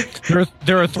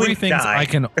 There are three Please things die.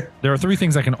 There are 3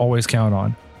 things I can always count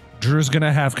on. Drew's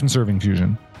gonna have conserving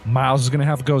fusion. Miles is gonna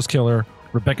have Ghost Killer.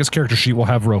 Rebecca's character sheet will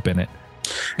have rope in it.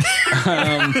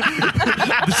 From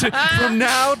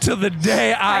now to the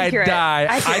day I Accurate. die,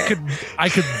 I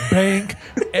could bank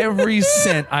every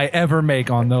cent I ever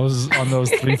make on those 3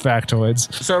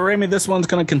 factoids. So Raimi, this one's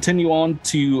going to continue on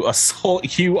to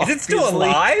assault you. Is it still obviously.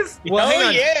 alive? Well, hang Oh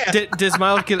on. yeah.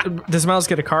 Does Miles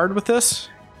get a card with this?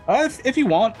 If you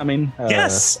want, I mean,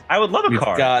 Yes, I would love a we've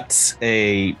card. got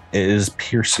it is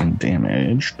piercing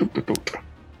damage,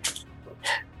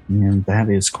 and that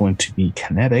is going to be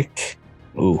kinetic.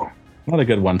 Ooh, not a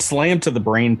good one. Slam to the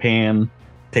brain pan.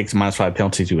 Takes a -5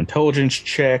 penalty to intelligence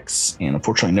checks, and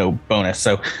unfortunately no bonus.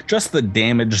 So just the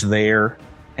damage there,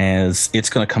 as it's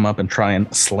going to come up and try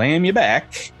and slam you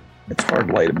back. It's hard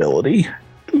light ability.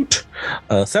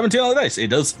 17 on the dice. It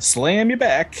does slam you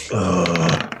back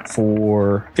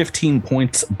for 15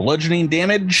 points bludgeoning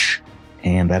damage,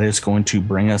 and that is going to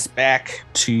bring us back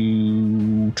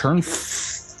to turn.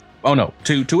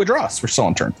 To a draw. We're still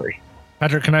on turn 3.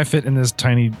 Patrick, can I fit in this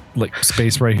tiny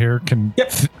space right here? Okay.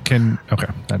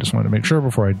 I just wanted to make sure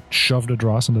before I shoved a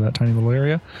dross into that tiny little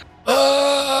area.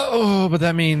 But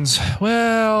that means,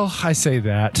 well, I say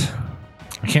that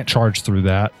I can't charge through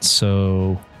that,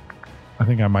 so I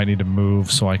think I might need to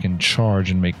move so I can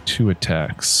charge and make 2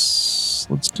 attacks.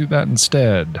 Let's do that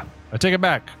instead. I take it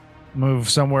back. Move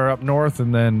somewhere up north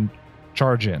and then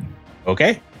charge in.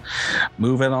 Okay.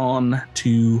 Moving on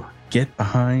to get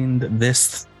behind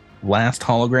this last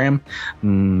hologram.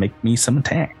 Make me some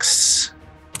attacks.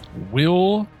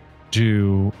 Will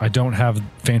do. I don't have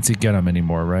fancy get 'em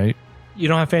anymore, right? You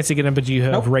don't have fancy get him, but you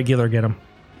have Nope. regular get him.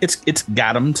 It's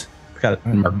got him. Got it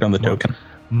marked on the token.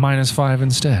 -5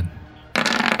 instead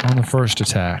on the first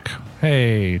attack.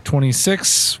 Hey,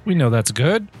 26. We know that's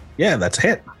good. Yeah, that's a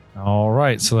hit. All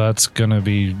right, so that's gonna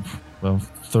be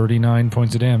 39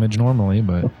 points of damage normally,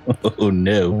 but Oh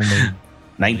no. only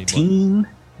 19.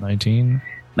 19.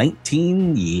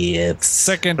 19. Yeah.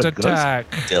 Second But good.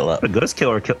 attack. Still up. A good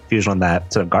killer fusion on that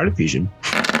instead of guarded fusion.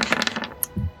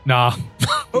 Nah.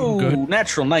 Oh, Good.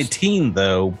 natural 19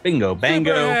 though. Bingo,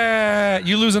 bango.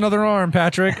 You lose another arm,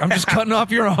 Patrick. I'm just cutting off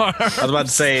your arm. I was about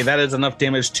to say that is enough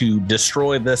damage to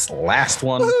destroy this last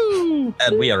one,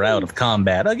 and we are out of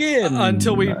combat again.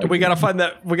 Until we gotta find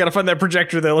that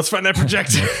projector though. Let's find that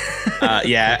projector.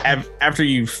 After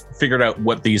you've figured out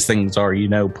what these things are,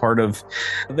 part of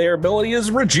their ability is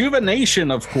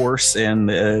rejuvenation, of course, and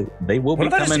they will be What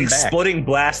about coming just back. exploding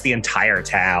blast the entire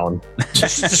town?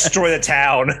 Just destroy the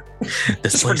town.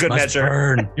 This for place good must measure.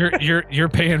 burn. You're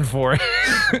paying for it.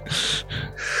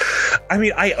 I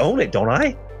mean, I own it, don't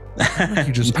I? I don't think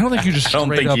you just I don't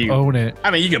straight think up you- own it.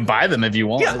 I mean, you can buy them if you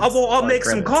want. Yeah, I'll make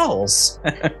some credits.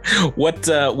 calls. What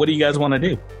do you guys want to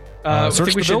do? I Search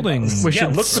think we the should- building. We Yeah,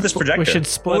 should look for this projector. We should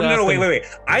split Oh, no, up. wait.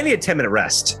 I need a 10-minute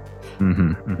rest.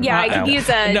 Yeah, I could use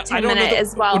a No, 10-minute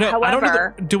as well.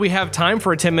 However, do we have time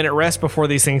for a 10-minute rest before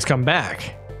these things come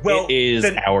back? Well, it is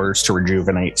then- hours to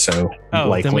rejuvenate, so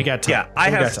likely. Then we got time. yeah, I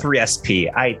Then we have got 3 SP.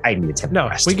 I need a 10-minute No,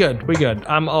 rest. we good.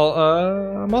 I'm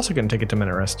also gonna take a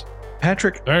 10-minute rest.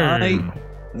 Patrick, Damn.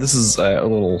 this is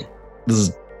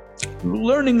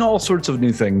learning all sorts of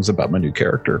new things about my new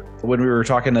character. When we were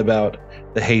talking about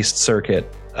the haste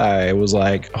circuit, I was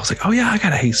like, oh yeah, I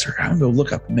got a haste circuit. I'm gonna go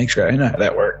look up and make sure I know how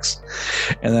that works.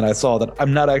 And then I saw that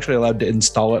I'm not actually allowed to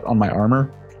install it on my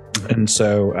armor. And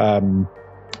so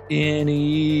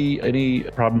any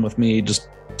problem with me just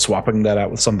swapping that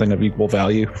out with something of equal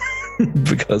value?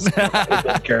 Because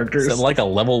characters. Is it like a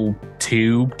level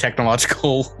 2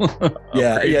 technological?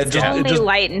 Yeah, upgrade? yeah, just- only just-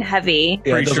 light and heavy.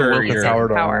 Yeah, it Pretty doesn't sure work with you're-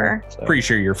 powered Power. armor, so. Pretty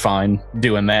sure you're fine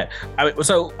doing that.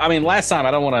 Last time,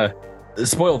 I don't want to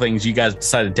spoil things. You guys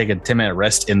decided to take a 10-minute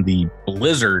rest in the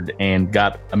blizzard and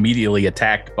got immediately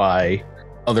attacked by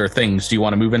other things. Do you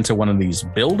want to move into one of these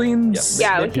buildings?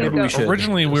 Yeah, we can Maybe go. we should.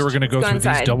 Originally, we were going to go Go through these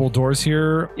inside. double doors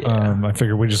here. Yeah. I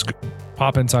figured we just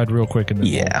pop inside real quick and then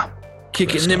Yeah.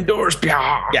 Kicking them doors.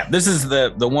 Yeah, this is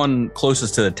the one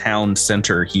closest to the town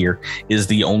center here is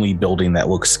the only building that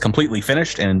looks completely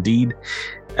finished, and indeed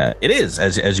it is.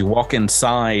 As you walk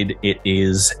inside, it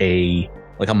is a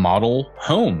model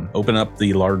home. Open up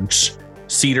the large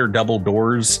cedar double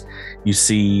doors. You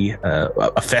see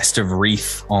a festive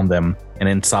wreath on them, and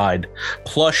inside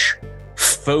plush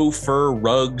faux fur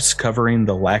rugs covering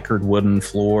the lacquered wooden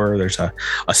floor. There's a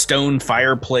stone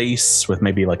fireplace with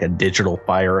maybe like a digital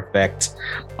fire effect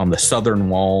on the southern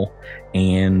wall,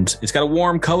 and it's got a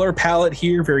warm color palette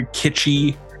here, very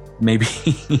kitschy. Maybe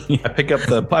I pick up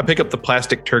the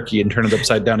plastic turkey and turn it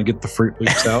upside down and get the Fruit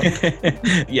Loops out.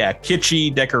 yeah,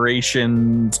 kitschy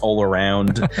decorations all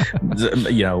around.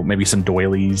 Maybe some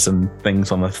doilies and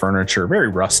things on the furniture, very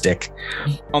rustic.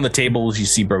 On the tables you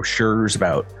see brochures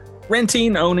about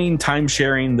renting, owning, time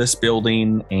sharing this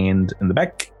building, and in the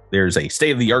back there's a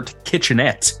state-of-the-art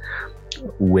kitchenette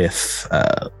with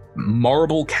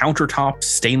marble countertops,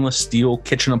 stainless steel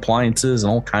kitchen appliances,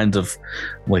 and all kinds of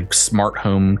smart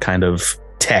home kind of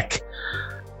tech.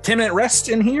 10-minute rest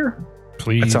in here.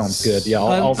 please. That sounds good. Yeah,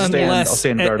 I'll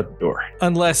stand guard at the door.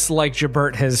 Unless, like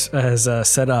Jabert has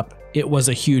set up, it was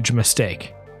a huge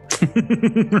mistake.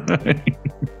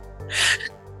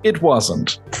 It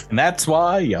wasn't. And that's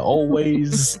why you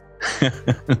always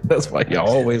That's why you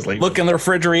always leave. look in the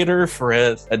refrigerator for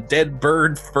a dead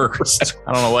bird first.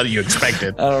 I don't know what you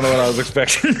expected. I don't know what I was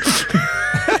expecting.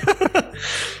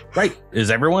 Right. Is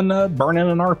everyone burning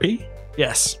an RP?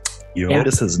 Yes.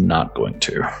 This is not going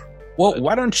to. Well,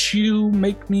 why don't you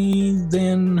make me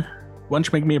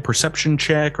a perception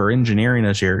check or engineering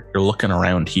as you're looking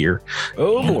around here?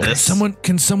 Oh,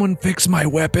 Can someone fix my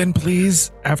weapon,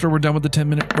 please? After we're done with the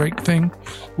 10-minute break thing.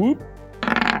 whoop.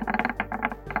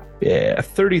 Yeah,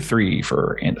 33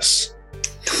 for Andis.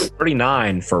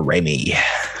 39 for Remy.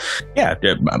 Yeah,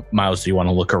 Miles, do you want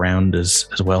to look around as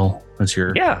well as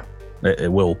you're? Yeah.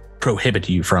 It will prohibit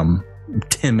you from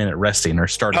 10-minute resting or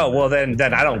starting. Oh, well, then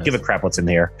I don't give a crap what's in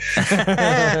here.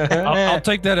 I'll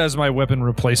take that as my weapon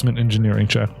replacement engineering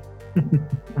check.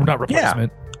 Not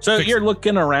replacement. So you're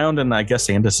looking around, and I guess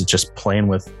Andis is just playing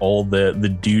with all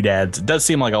the doodads. It does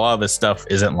seem like a lot of this stuff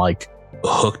isn't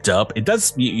hooked up. It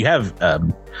does. You have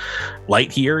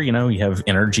light here. You have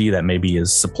energy that maybe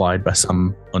is supplied by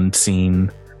some unseen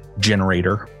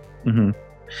generator. Mm-hmm.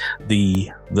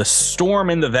 The storm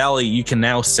in the valley, you can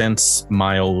now sense,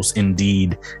 Miles,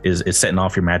 indeed is setting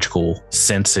off your magical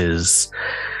senses.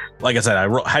 like I said,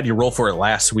 had you roll for it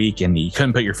last week and you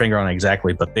couldn't put your finger on it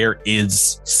exactly, but there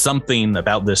is something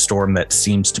about this storm that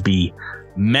seems to be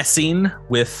messing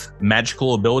with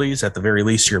magical abilities, at the very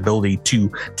least your ability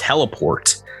to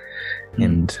teleport.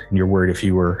 And you're worried if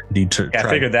you were indeed to I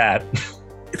figured that.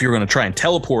 If you're going to try and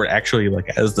teleport, actually,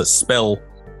 like as the spell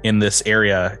in this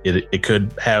area, it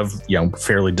could have,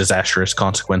 fairly disastrous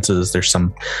consequences. There's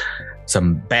some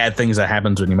bad things that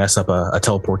happens when you mess up a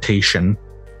teleportation.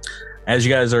 As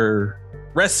you guys are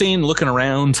resting, looking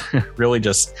around, really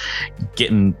just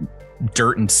getting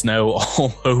dirt and snow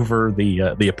all over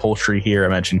the upholstery here. I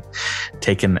imagine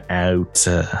taking out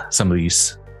some of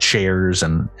these chairs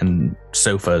and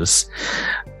sofas.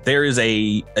 There is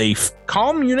a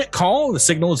comm unit call. The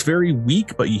signal is very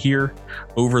weak, but you hear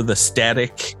over the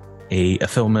static a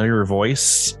familiar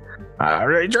voice.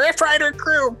 Drift Rider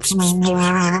crew, this is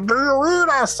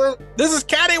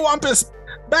Cattywampus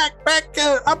back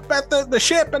up at the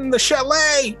ship and the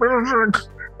chalet.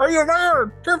 Are you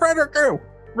there, Drift Rider crew?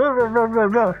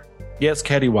 Yes,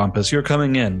 Cattywampus, you're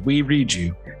coming in. We read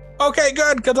you. Okay,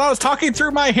 good, because I was talking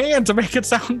through my hand to make it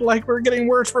sound like we're getting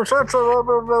words for such.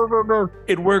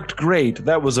 It worked great.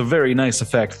 That was a very nice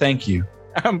effect. Thank you.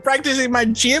 I'm practicing my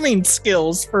jamming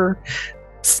skills for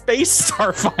Space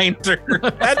Starfinder.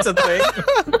 That's a thing.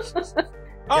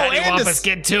 Cattywampus,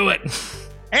 get to it.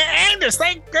 Andis,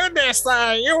 thank goodness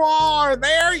you all are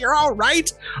there. You're all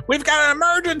right. We've got an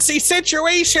emergency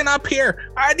situation up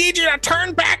here. I need you to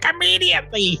turn back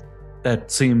immediately.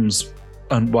 That seems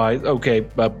unwise. Okay,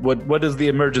 but what is the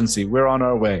emergency? We're on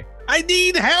our way. I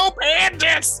need help,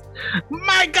 Andis.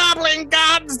 My goblin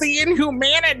gods, the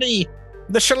inhumanity.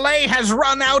 The chalet has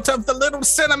run out of the little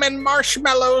cinnamon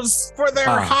marshmallows for their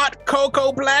hot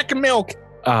cocoa black milk.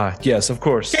 Yes, of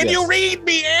course. Can you read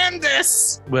me,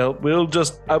 Andis? Well, we'll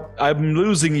just... I'm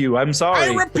losing you. I'm sorry.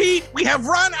 I repeat, we have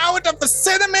run out of the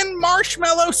cinnamon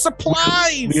marshmallow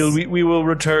supplies. We will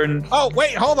return. Oh,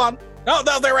 wait, hold on. No,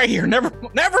 they're right here.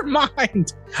 Never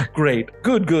mind. Great.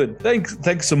 Good.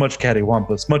 Thanks so much,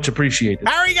 Cattywampus. Much appreciated.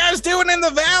 How are you guys doing in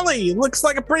the valley? It looks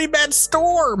like a pretty bad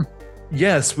storm.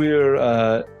 Yes,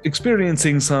 we're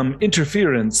experiencing some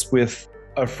interference with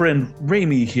our friend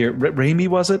Raimi here. Raimi,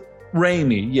 was it?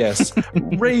 Raimi, yes.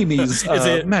 Raimi's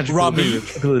magical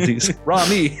abilities.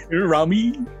 Rami.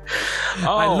 Oh,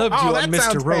 I loved you on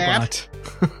Mr. Robot.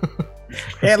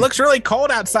 Yeah, it looks really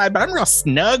cold outside, but I'm real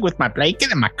snug with my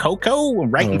blanket and my cocoa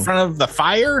right in front of the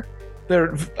fire.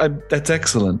 That's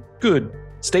excellent. Good.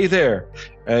 Stay there.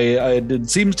 It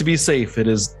seems to be safe. It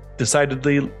is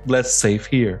decidedly less safe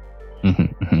here.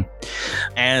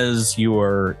 As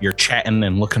you're chatting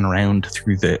and looking around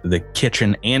through the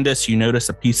kitchen, Andis, you notice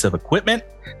a piece of equipment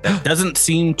that doesn't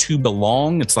seem to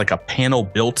belong. It's like a panel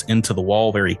built into the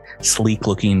wall, very sleek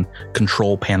looking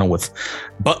control panel with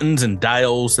buttons and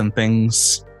dials and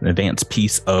things. An advanced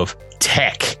piece of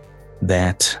tech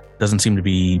that doesn't seem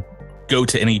to go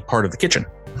to any part of the kitchen.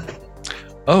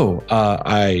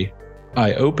 I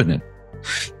open it.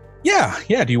 Yeah.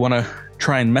 Do you want to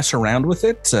try and mess around with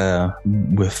it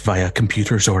via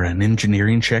computers or an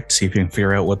engineering check to see if you can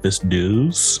figure out what this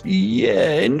does? Yeah,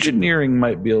 engineering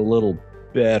might be a little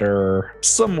better.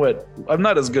 Somewhat. I'm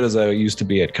not as good as I used to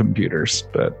be at computers,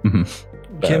 but...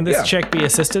 Can this check be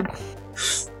assisted?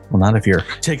 Well, not if you're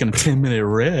taking a 10-minute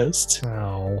rest.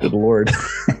 Oh. Good Lord.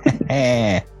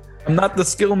 I'm not the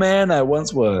skill man I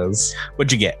once was.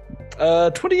 What'd you get?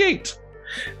 28.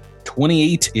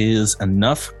 28 is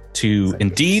enough to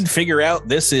indeed figure out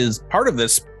this is part of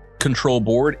this control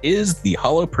board is the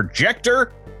holo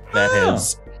projector that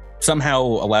has somehow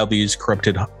allowed these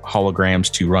corrupted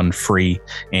holograms to run free,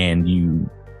 and you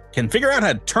can figure out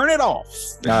how to turn it off.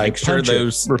 Make sure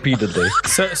those repeatedly.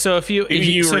 So if you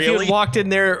had walked in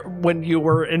there when you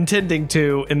were intending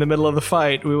to in the middle of the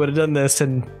fight, we would have done this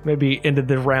and maybe ended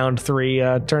the round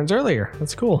 3 turns earlier.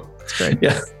 That's cool. That's great.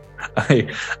 Yeah.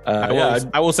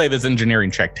 I will say this engineering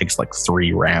check takes like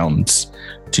 3 rounds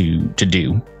to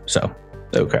do. So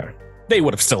okay, they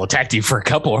would have still attacked you for a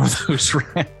couple of those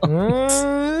rounds.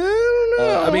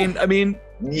 I mean,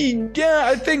 yeah.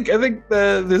 I think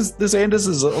this Andis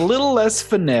is a little less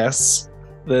finesse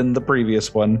than the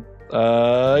previous one.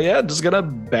 Just gonna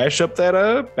bash up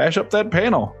that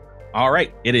panel. All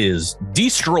right, it is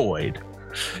destroyed.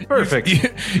 Perfect.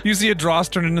 You see a Dross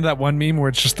turn into that one meme where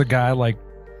it's just the guy like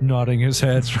nodding his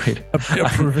head. That's right.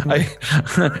 Approvingly.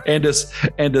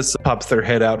 Andis pops their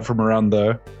head out from around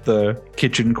the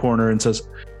kitchen corner and says,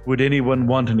 "Would anyone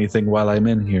want anything while I'm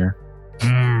in here?"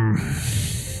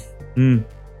 No.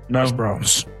 House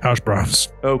browns.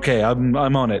 Okay, I'm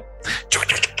on it.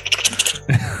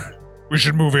 We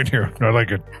should move in here. I like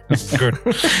it. This is good.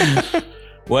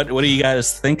 What do you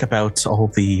guys think about all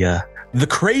the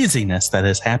craziness that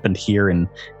has happened here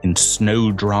in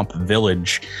Snowdrop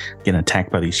Village, getting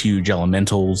attacked by these huge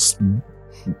elementals,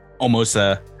 almost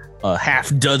a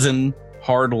half dozen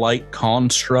hard light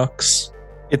constructs?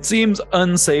 It seems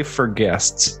unsafe for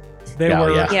guests.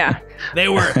 They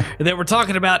were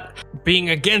talking about being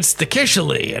against the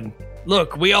Kishali, and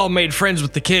look, we all made friends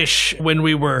with the Kish when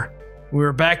we were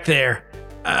back there.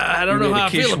 I don't know how I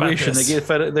feel about this.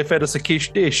 And they fed us a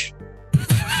Kish dish.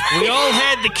 We all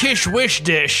had the Kish wish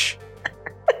dish.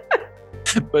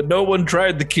 But no one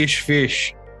tried the Kish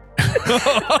fish.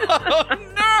 Oh,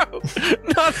 no!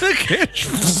 Not the Kish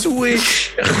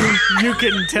Swish. You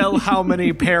can tell how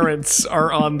many parents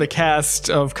are on the cast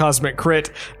of Cosmic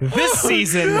Crit this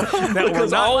season that were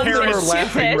not parents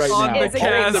laughing right on now. the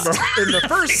cast in the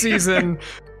first season,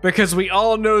 because we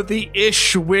all know the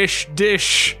ish wish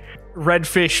dish, red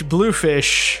fish, blue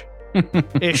fish,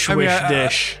 ish wish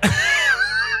dish.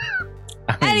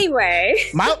 Anyway,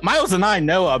 Miles and I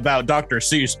know about Dr.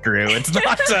 Seuss, Drew. It's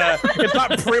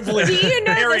not privileged. do you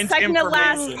know the parent second to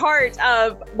last information. part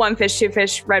of one fish, two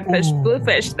fish, red fish, blue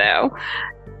fish? Though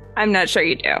I'm not sure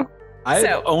you do.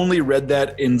 I've only read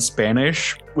that in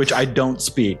Spanish, which I don't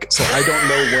speak, so I don't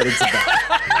know what it's about.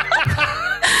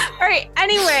 All right.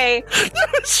 Anyway,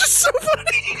 It's just so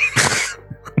funny.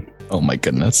 Oh my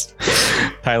goodness.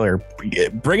 Tyler,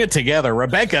 bring it together.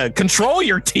 Rebecca, control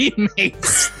your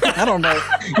teammates. I don't know.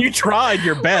 You tried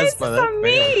your best, why but is this on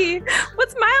me?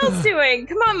 What's Miles doing?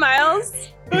 Come on, Miles.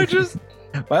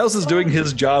 Miles is doing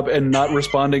his job and not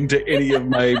responding to any of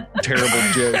my terrible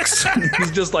jokes.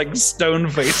 He's just like stone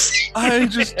faced. I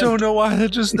just don't know why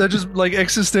that just like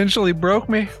existentially broke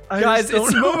me. Guys,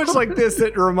 it's moments like this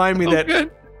that remind me that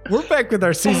we're back with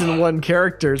our season 1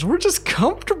 characters. We're just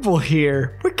comfortable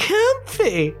here. We're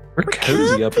comfy. We're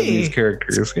cozy up in these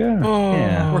characters. Yeah. Oh,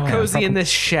 Yeah. we're cozy in this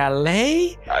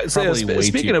chalet. Probably way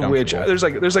Speaking too of which,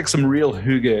 comfortable. there's like some real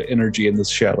hygge energy in this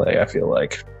chalet. I feel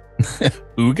like.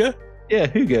 Ooga? Yeah,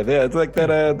 hygge. Yeah, it's like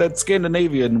that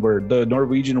Scandinavian word, the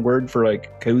Norwegian word for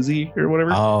like cozy or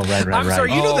whatever. Oh, right. I'm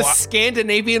sorry, you know the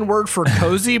Scandinavian word for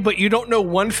cozy, but you don't know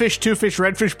one fish, two fish,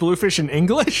 red fish, blue fish in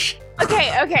English?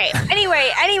 Okay. Anyway.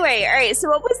 All right. So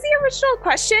what was the original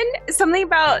question? Something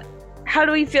about how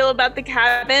do we feel about the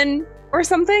cabin or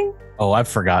something? Oh, I've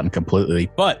forgotten completely.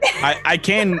 But I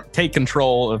can take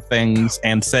control of things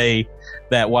and say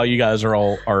that while you guys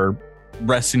are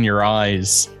resting your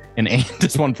eyes, and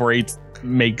Andis 148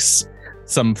 makes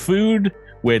some food,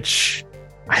 which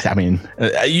I mean,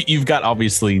 you've got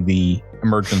obviously the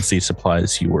emergency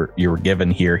supplies you were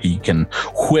given here. You can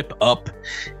whip up,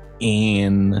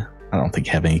 and I don't think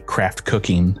you have any craft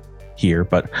cooking here,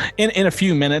 but in a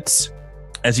few minutes,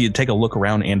 as you take a look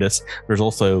around Andis, there's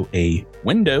also a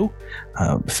window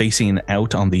facing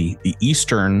out on the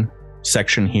eastern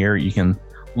section here. You can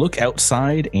look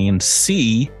outside and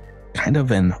see kind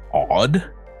of an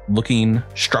odd looking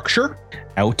structure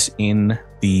out in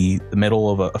the middle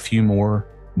of a few more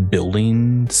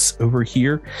buildings over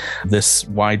here. This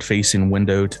wide facing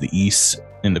window to the east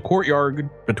in the courtyard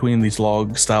between these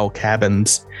log style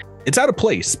cabins, it's out of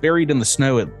place, buried in the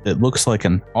snow. It looks like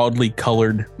an oddly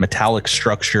colored metallic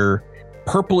structure,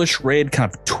 purplish red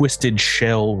kind of twisted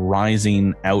shell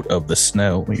rising out of the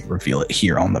snow. Let me reveal it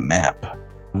here on the map.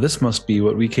 This must be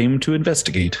what we came to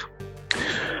investigate.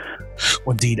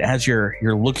 Well, indeed, as you're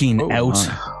looking out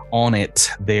on it,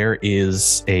 there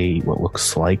is what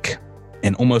looks like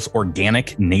an almost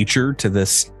organic nature to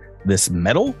this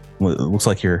metal. It looks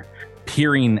like you're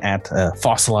peering at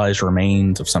fossilized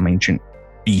remains of some ancient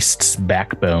beast's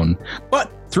backbone.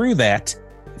 But through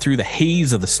the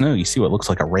haze of the snow, you see what looks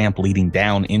like a ramp leading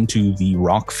down into the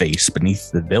rock face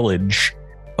beneath the village.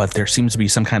 But there seems to be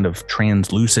some kind of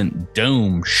translucent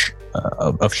dome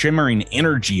of shimmering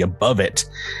energy above it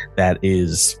that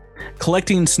is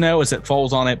collecting snow as it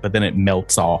falls on it, but then it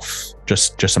melts off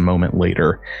just a moment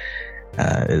later.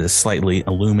 It is slightly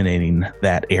illuminating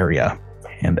that area.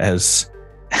 And as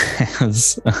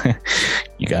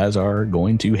you guys are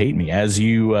going to hate me, as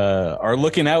you are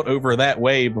looking out over that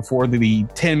way before the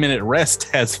 10-minute rest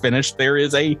has finished, there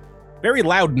is a very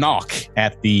loud knock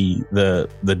at the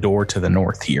door to the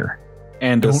north here.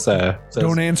 And says,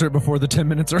 don't answer it before the 10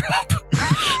 minutes are up.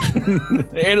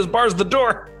 Andis bars the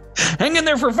door. Hang in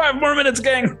there for 5 more minutes,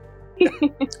 gang.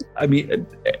 I mean,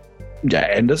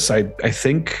 yeah, Andis, I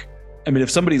think, I mean, if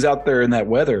somebody's out there in that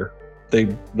weather, they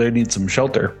need some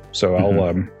shelter. So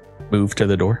I'll move to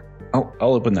the door. I'll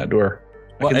open that door.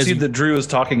 I can see that Drew is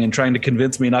talking and trying to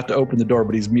convince me not to open the door,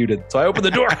 but he's muted. So I open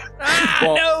the door.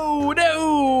 Well,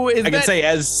 no. I can say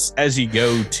as you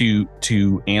go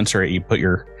to answer it, you put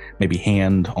your maybe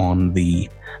hand on the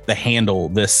handle.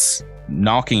 This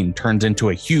knocking turns into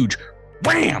a huge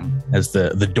wham as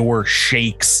the door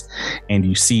shakes, and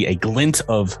you see a glint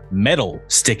of metal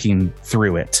sticking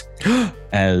through it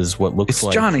as what looks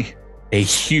like Johnny. A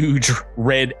huge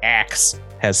red axe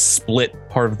has split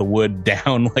part of the wood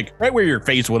down, like right where your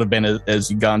face would have been as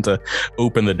you gone to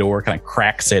open the door, kind of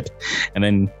cracks it, and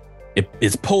then it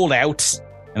is pulled out,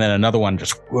 and then another one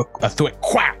just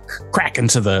crack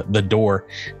into the door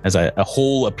as a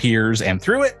hole appears, and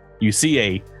through it you see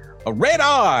a red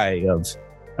eye of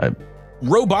a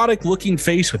robotic looking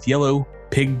face with yellow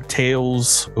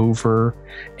pigtails over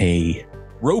a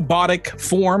robotic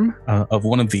form of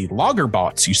one of the logger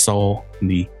bots you saw in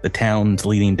the towns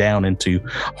leading down into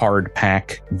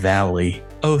Hardpack Valley.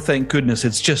 Oh, thank goodness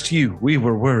it's just you. We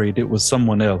were worried it was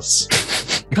someone else.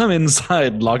 Come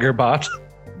inside, Loggerbot.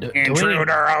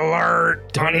 Intruder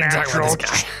alert!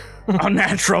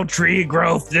 Unnatural tree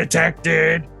growth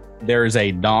detected. There's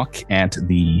a knock at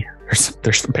the...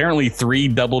 There's apparently 3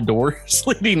 double doors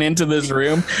leading into this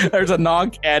room. There's a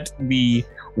knock at the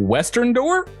western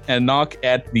door, and a knock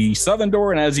at the southern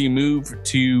door, and as you move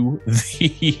to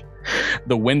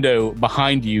the window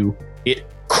behind you, it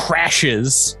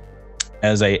crashes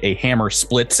as a hammer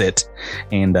splits it,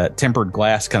 and tempered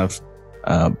glass kind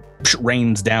of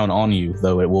rains down on you,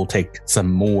 though it will take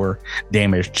some more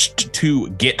damage to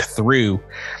get through.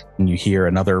 And you hear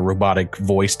another robotic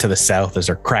voice to the south as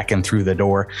they're cracking through the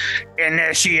door.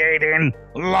 Initiating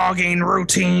logging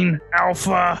routine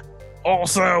alpha.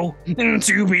 Also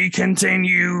to be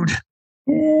continued.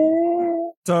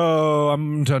 So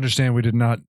I'm to understand we did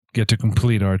not get to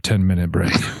complete our 10-minute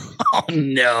break. Oh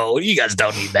no, you guys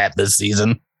don't need that this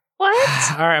season.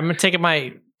 What? All right, I'm taking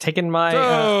my putting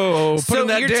so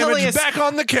that you're telling damage us- back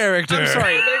on the character. I'm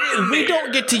sorry. we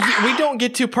don't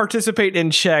get to participate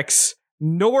in checks,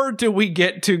 nor do we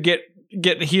get to get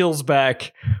heals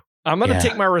back. I'm going to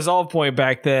take my resolve point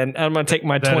back then. I'm going to take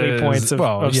my 20 points of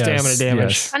stamina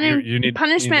damage. Yes. You need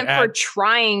punishment you need for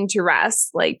trying to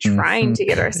rest, like trying to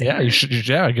get our stamina.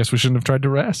 Yeah, I guess we shouldn't have tried to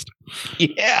rest.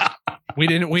 Yeah. We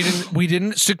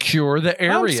didn't secure the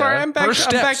area. I'm sorry, I'm back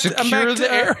secure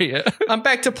the area. I'm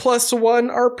back to +1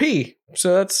 RP.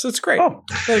 So that's great. Oh.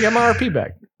 I got my RP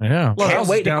back. Yeah. Can't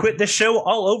wait to quit this show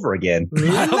all over again.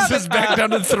 Miles is back down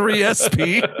to 3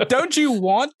 SP. Don't you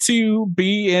want to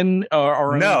be in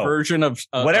our No. version of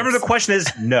Whatever the question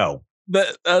is, no.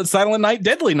 the Silent Night,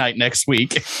 Deadly Night next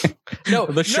week? No,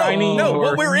 the shiny. No,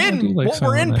 what we're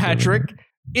in, Patrick,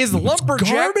 is Lumberjack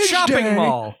garbage Shopping day.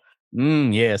 Mall.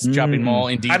 Yes, Shopping Mall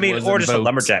indeed. I mean, was or just a invoked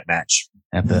lumberjack match.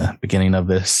 at the beginning of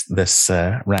this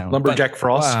round. Lumberjack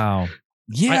Frost. Wow.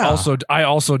 Yeah. I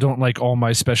also don't like all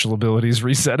my special abilities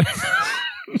resetting.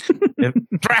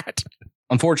 Brat.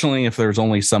 Unfortunately, if there's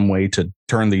only some way to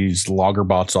turn these logger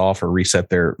bots off or reset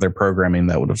their programming,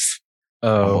 that would have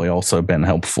probably also been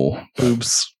helpful.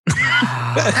 Oops. Did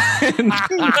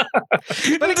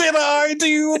I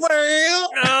do well?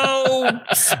 Oh,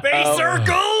 Space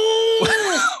Circle!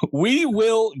 We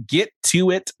will get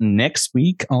to it next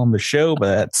week on the show,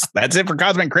 but that's it for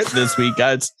Cosmic Crit this week,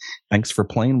 guys. Thanks for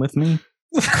playing with me.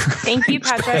 Thank you,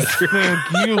 Patrick.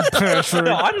 Thank you, Patrick.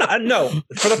 No, I'm not. No,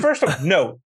 for the first time,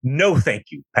 no,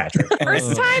 thank you, Patrick.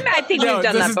 First time, I think we've done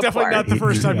that before. This is definitely not the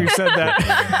first time you've said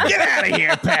that. Get out of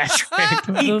here,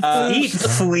 Patrick. Eat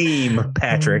fleam,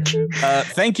 Patrick.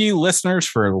 Thank you, listeners,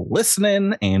 for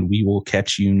listening, and we will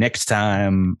catch you next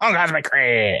time on Cosmic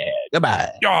Crit. Goodbye.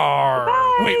 Yar.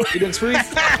 Bye. Wait, You didn't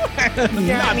freeze?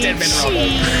 Not 10 minutes.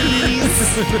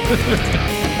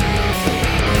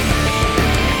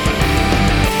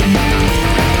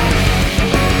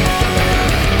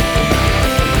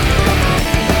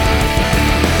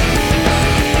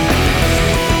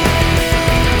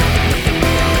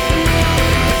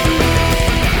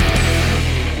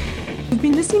 You've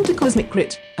been listening to Cosmic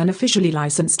Crit, an officially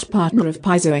licensed partner of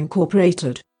Paizo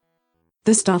Incorporated.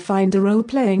 The Starfinder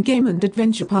role-playing game and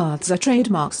adventure paths are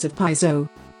trademarks of Paizo.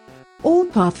 All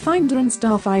Pathfinder and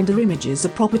Starfinder images are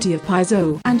property of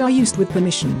Paizo and are used with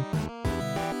permission.